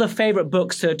other favorite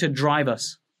books to drive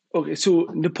us? Okay, so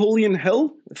Napoleon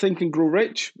Hill, Think and Grow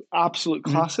Rich, absolute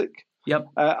classic. Yep.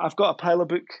 I've got a pile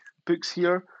of books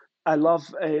here. I love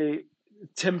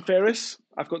Tim Ferriss.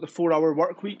 I've got the 4-Hour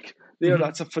Work Week there.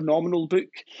 That's a phenomenal book.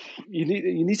 You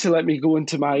need to let me go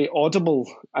into my Audible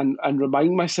and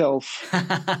remind myself.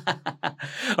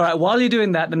 All right. While you're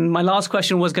doing that, then my last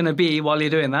question was going to be, while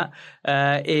you're doing that,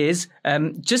 is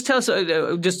just tell us,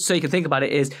 just so you can think about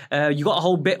it, is you got a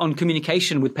whole bit on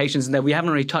communication with patients in there. We haven't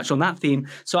really touched on that theme.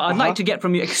 So I'd like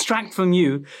to extract from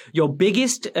you your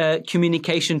biggest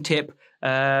communication tip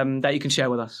that you can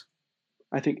share with us.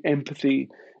 I think empathy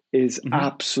is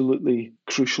absolutely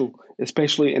crucial,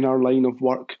 especially in our line of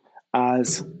work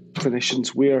as clinicians,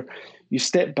 where you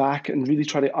step back and really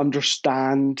try to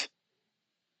understand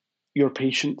your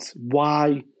patients,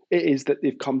 why it is that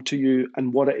they've come to you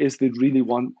and what it is they really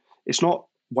want. It's not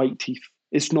white teeth.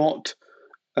 It's not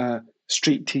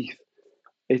straight teeth.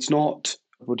 It's not,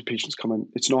 what do patients come in?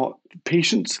 It's not,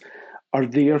 patients are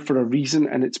there for a reason,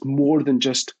 and it's more than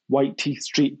just white teeth,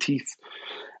 straight teeth,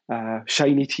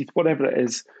 shiny teeth, whatever it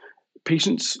is.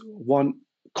 Patients want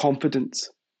confidence.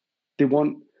 They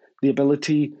want the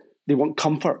ability, they want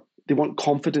comfort, they want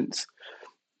confidence.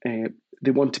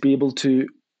 They want to be able to,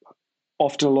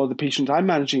 often a lot of the patients I'm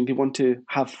managing, they want to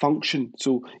have function,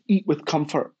 so eat with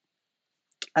comfort.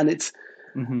 And it's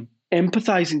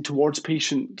empathizing towards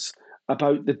patients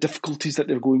about the difficulties that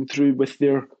they're going through with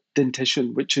their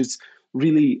dentition, which is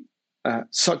really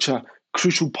such a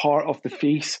crucial part of the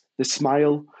face, the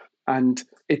smile, and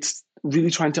it's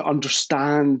really trying to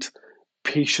understand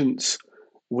patients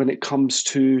when it comes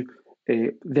to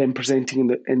them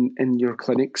presenting in your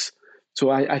clinics.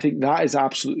 So I think that is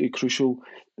absolutely crucial.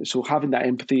 So having that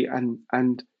empathy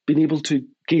and being able to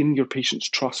gain your patient's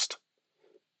trust.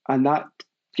 And that,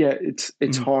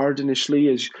 it's hard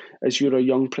initially as you're a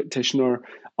young practitioner,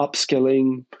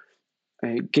 upskilling,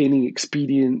 gaining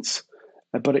experience,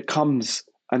 but it comes.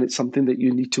 And it's something that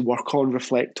you need to work on,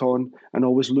 reflect on, and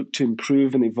always look to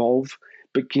improve and evolve,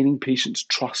 but gaining patients'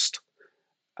 trust.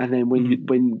 And then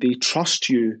when they trust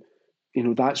you,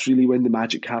 that's really when the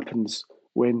magic happens.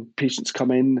 When patients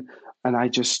come in and I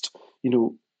just,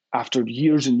 after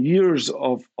years and years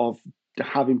of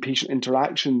having patient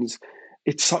interactions,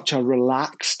 it's such a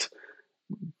relaxed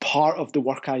part of the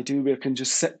work I do where I can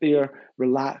just sit there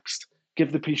relaxed,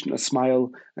 give the patient a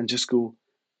smile and just go,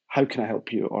 how can I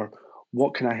help you? Or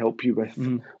what can I help you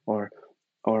with?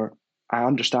 Or I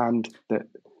understand that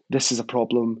this is a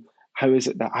problem. How is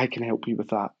it that I can help you with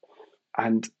that?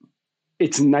 And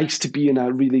it's nice to be in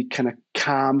a really kind of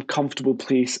calm, comfortable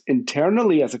place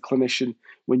internally as a clinician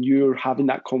when you're having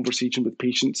that conversation with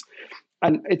patients.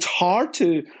 And it's hard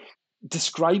to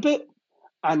describe it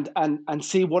and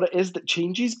say what it is that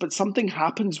changes, but something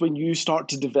happens when you start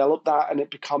to develop that and it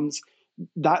becomes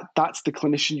that's the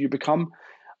clinician you become.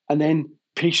 And then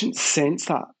patients sense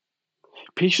that.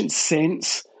 Patients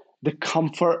sense the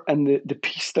comfort and the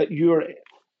peace that you're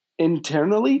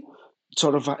internally,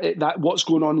 sort of that what's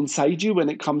going on inside you when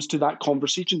it comes to that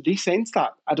conversation. They sense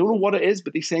that. I don't know what it is,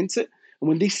 but they sense it. And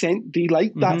when they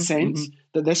like that sense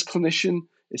that this clinician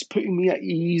is putting me at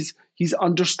ease, he's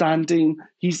understanding,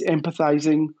 he's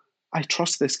empathizing, I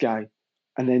trust this guy.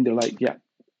 And then they're like, yeah.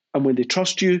 And when they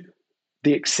trust you,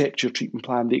 they accept your treatment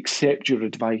plan, they accept your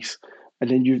advice. And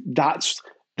then that's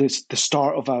the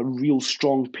start of a real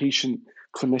strong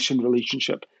patient-clinician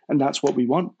relationship. And that's what we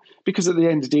want. Because at the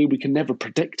end of the day, we can never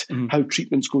predict how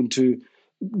treatment's going to,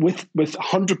 with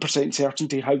 100%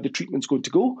 certainty, how the treatment's going to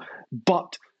go.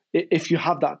 But if you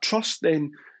have that trust,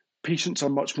 then patients are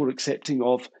much more accepting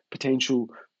of potential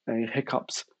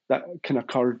hiccups that can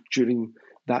occur during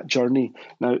that journey.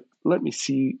 Now, let me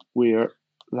see where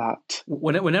that.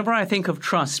 Whenever I think of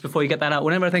trust, before you get that out,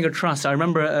 whenever I think of trust, I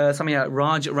remember something like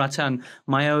Raj Ratan,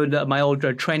 my old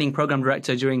training program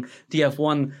director during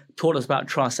DF1, taught us about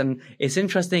trust. And it's an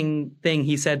interesting thing.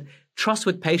 He said, trust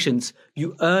with patients,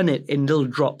 you earn it in little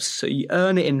drops. So you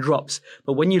earn it in drops,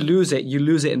 but when you lose it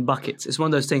in buckets. It's one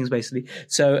of those things, basically.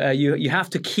 So you have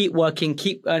to keep working,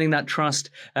 keep earning that trust.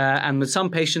 And with some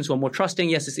patients who are more trusting,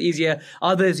 yes, it's easier.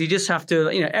 Others, you just have to,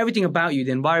 everything about you,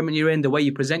 the environment you're in, the way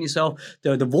you present yourself,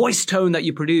 the voice tone that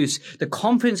you produce, the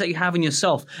confidence that you have in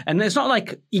yourself. And it's not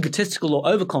like egotistical or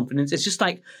overconfidence. It's just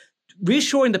like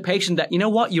reassuring the patient that, you know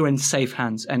what, you're in safe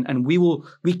hands and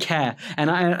we care.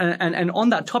 And on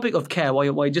that topic of care, while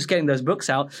you're just getting those books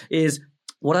out, is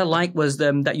what I like was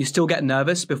that you still get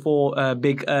nervous before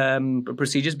big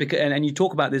procedures, and you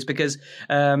talk about this because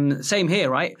same here,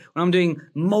 right? When I'm doing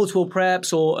multiple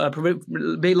preps or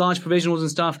big, large provisionals and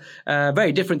stuff,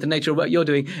 very different the nature of what you're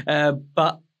doing,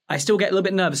 but I still get a little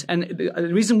bit nervous. And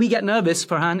the reason we get nervous,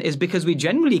 Farhan, is because we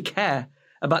genuinely care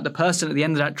about the person at the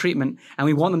end of that treatment, and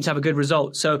we want them to have a good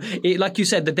result. So, like you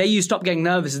said, the day you stop getting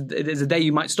nervous is the day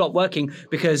you might stop working,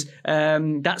 because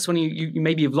that's when you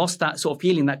maybe you've lost that sort of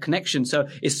feeling, that connection. So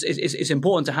it's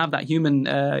important to have that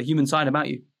human side about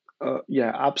you.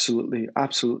 Yeah, absolutely.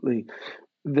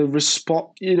 The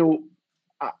response,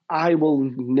 I will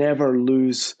never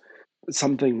lose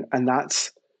something, and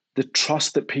that's the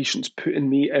trust that patients put in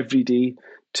me every day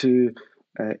to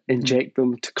inject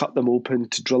them, to cut them open,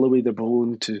 to drill away their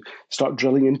bone, to start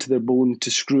drilling into their bone, to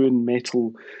screw in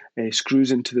metal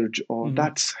screws into their jaw. Mm-hmm.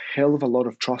 That's a hell of a lot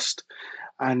of trust.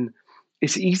 And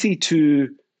it's easy to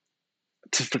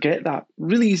forget that,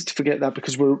 really easy to forget that,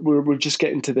 because we're just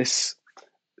getting to this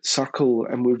circle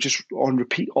and we're just on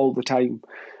repeat all the time.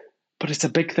 But it's a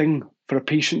big thing for a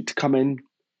patient to come in,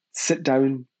 sit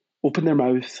down, open their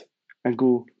mouth and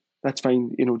go, that's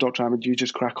fine, Dr. Ahmed, you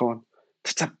just crack on.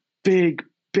 That's a big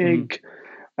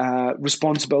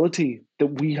responsibility that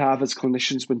we have as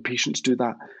clinicians when patients do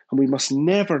that. And we must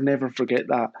never forget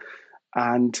that.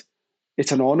 And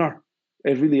it's an honor.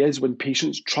 It really is, when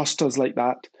patients trust us like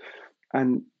that.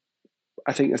 And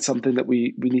I think it's something that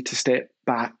we need to step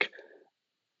back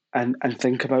and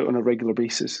think about on a regular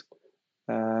basis.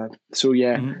 So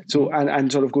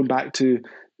and sort of going back to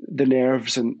the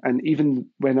nerves, and even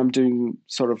when I'm doing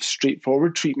sort of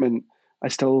straightforward treatment,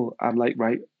 I'm like,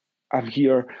 right, I'm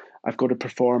here, I've got to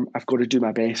perform, I've got to do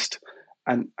my best.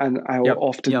 And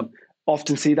I'll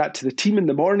often say that to the team in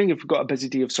the morning if we've got a busy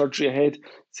day of surgery ahead.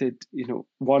 Said,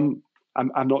 one,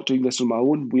 I'm not doing this on my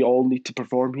own. We all need to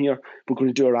perform here. We're going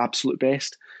to do our absolute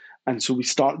best. And so we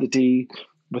start the day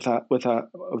with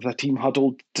a team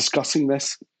huddle discussing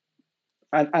this,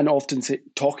 and often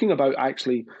talking about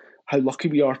actually how lucky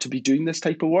we are to be doing this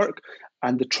type of work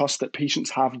and the trust that patients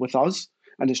have with us.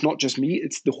 And it's not just me,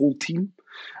 it's the whole team.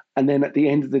 And then at the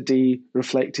end of the day,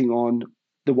 reflecting on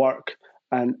the work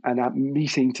and me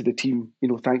saying to the team,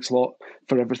 thanks a lot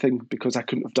for everything, because I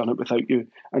couldn't have done it without you.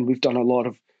 And we've done a lot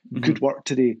of good work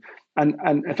today. And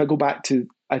if I go back to,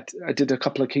 I did a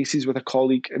couple of cases with a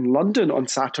colleague in London on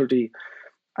Saturday,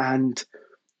 and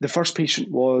the first patient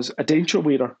was a denture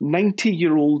wearer,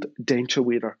 90-year-old denture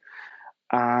wearer.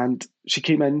 And she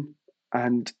came in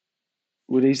and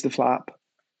we raised the flap,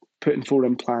 put in 4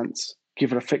 implants,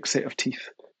 gave her a fixed set of teeth.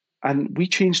 And we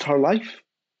changed her life.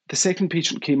 The second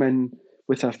patient came in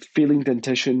with a failing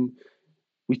dentition.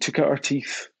 We took out her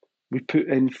teeth. We put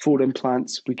in 4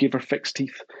 implants. We gave her fixed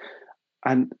teeth.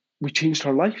 And we changed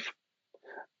her life.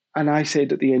 And I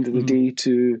said at the end of the day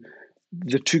to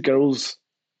the 2 girls,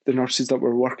 the nurses that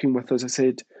were working with us, I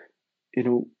said,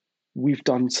 we've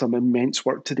done some immense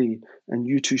work today, and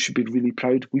you two should be really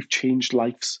proud. We've changed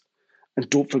lives. And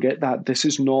don't forget that this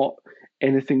is not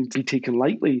anything to be taken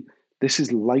lightly. This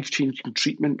is life-changing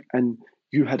treatment, and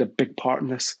you had a big part in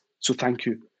this. So thank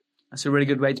you. That's a really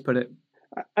good way to put it.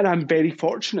 And I'm very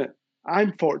fortunate.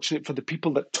 I'm fortunate for the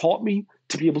people that taught me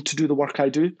to be able to do the work I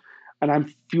do. And I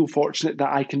feel fortunate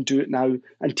that I can do it now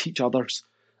and teach others.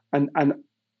 And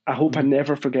I hope I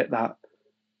never forget that,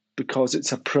 because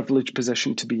it's a privileged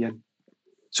position to be in.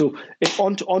 So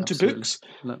on to books.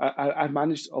 I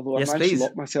managed, although I managed to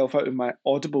lock myself out of my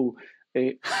Audible.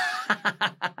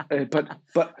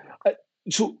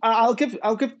 So I'll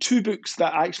give 2 books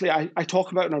that actually I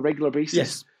talk about on a regular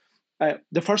basis. Yes.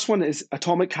 The first one is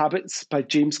Atomic Habits by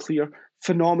James Clear.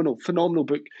 Phenomenal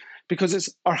book, because it's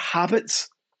our habits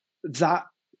that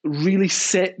really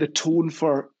set the tone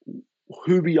for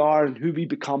who we are and who we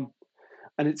become.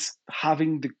 And it's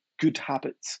having the good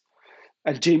habits.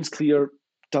 And James Clear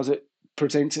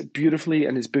presents it beautifully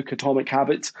in his book, Atomic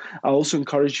Habits. I also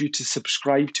encourage you to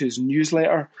subscribe to his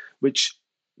newsletter, which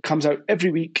comes out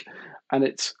every week. And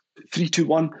it's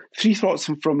 3-2-1, 3 thoughts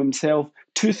from himself,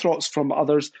 2 thoughts from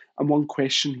others, and 1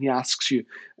 question he asks you.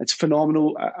 It's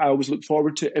phenomenal. I always look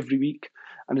forward to it every week.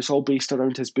 And it's all based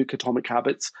around his book, Atomic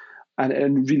Habits.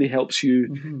 and really helps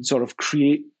you sort of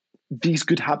create these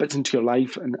good habits into your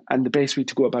life, and the best way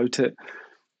to go about it.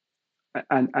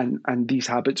 And these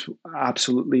habits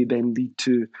absolutely then lead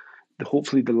to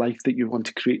hopefully the life that you want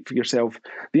to create for yourself.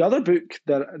 The other book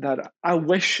that I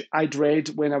wish I'd read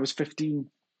when I was 15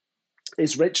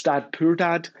 is Rich Dad, Poor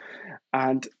Dad,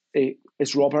 and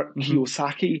it's Robert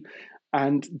Kiyosaki,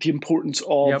 and the importance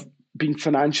of being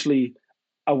financially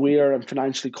aware and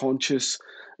financially conscious.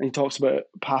 And he talks about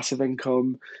passive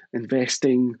income,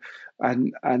 investing,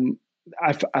 and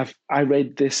I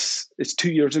read this. It's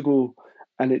 2 years ago,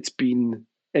 and it's been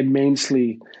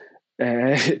immensely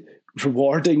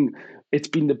rewarding. It's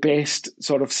been the best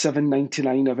sort of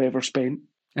 $7.99 I've ever spent.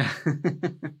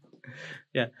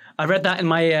 Yeah, I read that in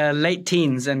my late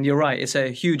teens, and you're right. It's a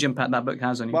huge impact that book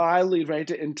has on you. Well, I only read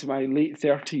it into my late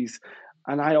 30s,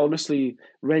 and I honestly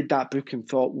read that book and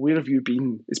thought, where have you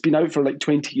been? It's been out for like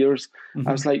 20 years.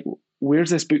 I was like, where's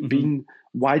this book been?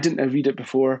 Why didn't I read it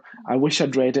before? I wish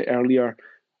I'd read it earlier.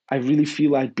 I really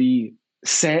feel I'd be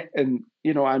set, and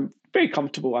I'm very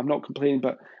comfortable. I'm not complaining,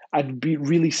 but I'd be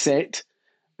really set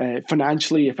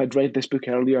financially if I'd read this book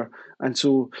earlier. And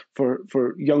so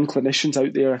for young clinicians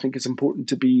out there, I think it's important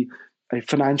to be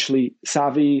financially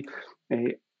savvy,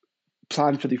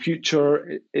 plan for the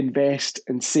future, invest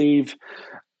and save.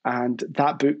 And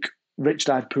that book, Rich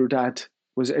Dad, Poor Dad,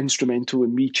 was instrumental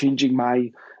in me changing my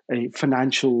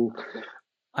financial...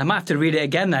 I might have to read it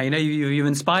again now. You've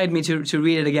inspired me to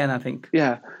read it again, I think.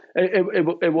 Yeah, it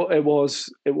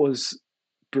was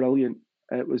brilliant.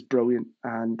 It was brilliant,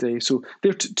 and so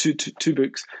there are two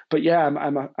books. But yeah, I'm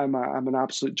an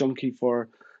absolute junkie for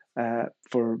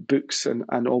books,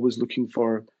 and always looking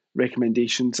for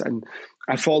recommendations. And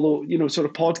I follow, sort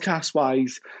of podcast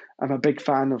wise, I'm a big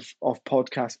fan of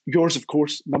podcasts. Yours, of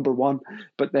course, number one.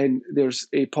 But then there's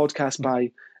a podcast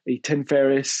by Tim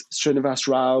Ferriss, Srinivas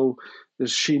Rao.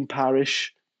 There's Shane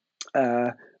Parrish,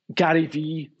 Gary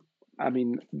Vee. I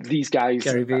mean, these guys.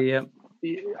 Gary Vee, yeah.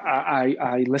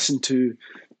 I listen to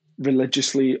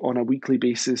religiously on a weekly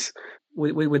basis.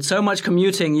 With so much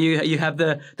commuting, you have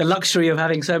the luxury of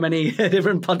having so many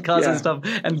different podcasts and stuff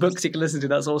and books you can listen to.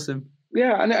 That's awesome.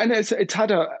 Yeah, and it's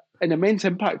had an immense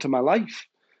impact on my life.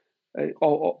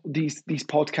 All these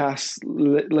podcasts,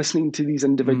 listening to these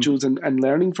individuals and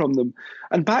learning from them.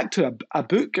 And back to a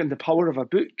book and the power of a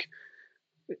book.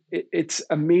 It's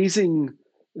amazing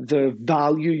the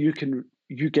value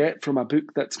you get from a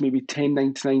book that's maybe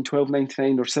 $10.99,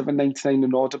 $12.99, or $7.99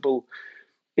 on Audible.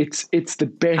 It's the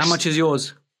best. How much is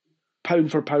yours?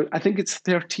 Pound for pound. I think it's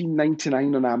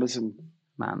 $13.99 on Amazon.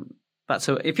 Man,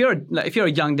 so if you're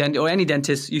a young dentist or any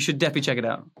dentist, you should definitely check it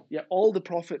out. Yeah, all the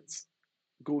profits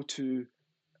go to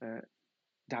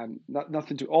Dan.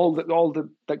 Nothing to all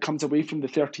that comes away from the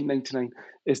 $13.99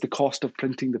 is the cost of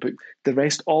printing the book. The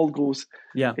rest all goes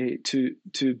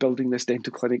to building this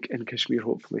dental clinic in Kashmir,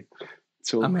 hopefully.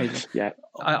 So amazing. Yeah,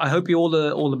 I hope you all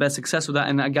the best success with that.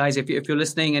 And guys, if you're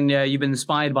listening and you've been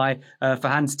inspired by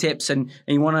Farhan's tips and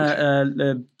you want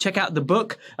to check out the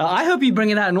book, I hope you bring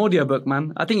it out an audiobook,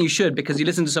 man. I think you should, because you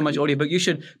listen to so much audiobook. You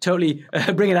should totally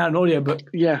bring it out an audiobook.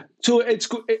 Yeah. So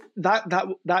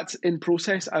that's in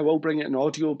process. I will bring it in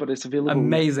audio, but it's available.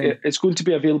 Amazing. It's going to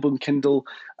be available in Kindle,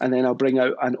 and then I'll bring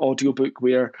out an audiobook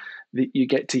where you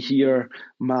get to hear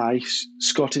my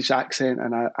Scottish accent,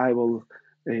 and I will.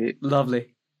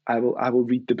 Lovely. I will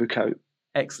read the book out.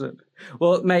 Excellent.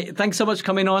 Well, mate, thanks so much for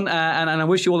coming on, and I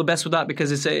wish you all the best with that,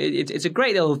 because it's a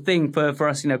great little thing for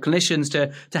us, clinicians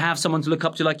to have someone to look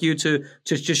up to like you to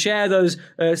share those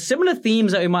similar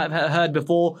themes that we might have heard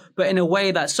before, but in a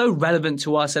way that's so relevant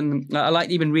to us. And I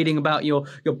like even reading about your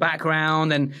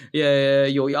background and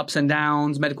your ups and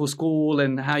downs, medical school,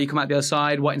 and how you come out the other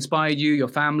side, what inspired you, your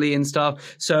family and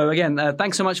stuff. So again,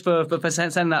 thanks so much for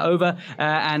sending that over,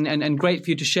 and great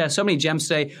for you to share so many gems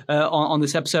today on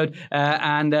this episode.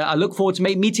 And I look forward to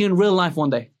meeting in real life one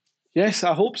day. Yes,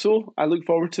 I hope so. I look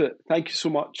forward to it. Thank you so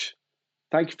much.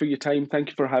 Thank you for your time. Thank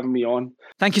you for having me on.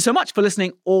 Thank you so much for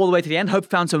listening all the way to the end. Hope you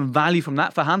found some value from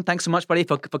that. Farhan, thanks so much, buddy,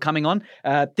 for coming on.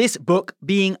 This book,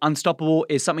 Being Unstoppable,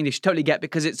 is something you should totally get,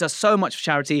 because it's just so much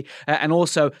charity. And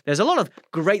also, there's a lot of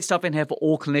great stuff in here for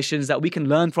all clinicians that we can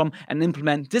learn from and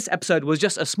implement. This episode was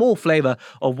just a small flavor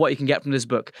of what you can get from this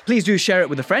book. Please do share it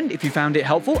with a friend if you found it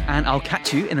helpful, and I'll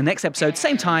catch you in the next episode,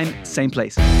 same time, same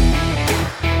place.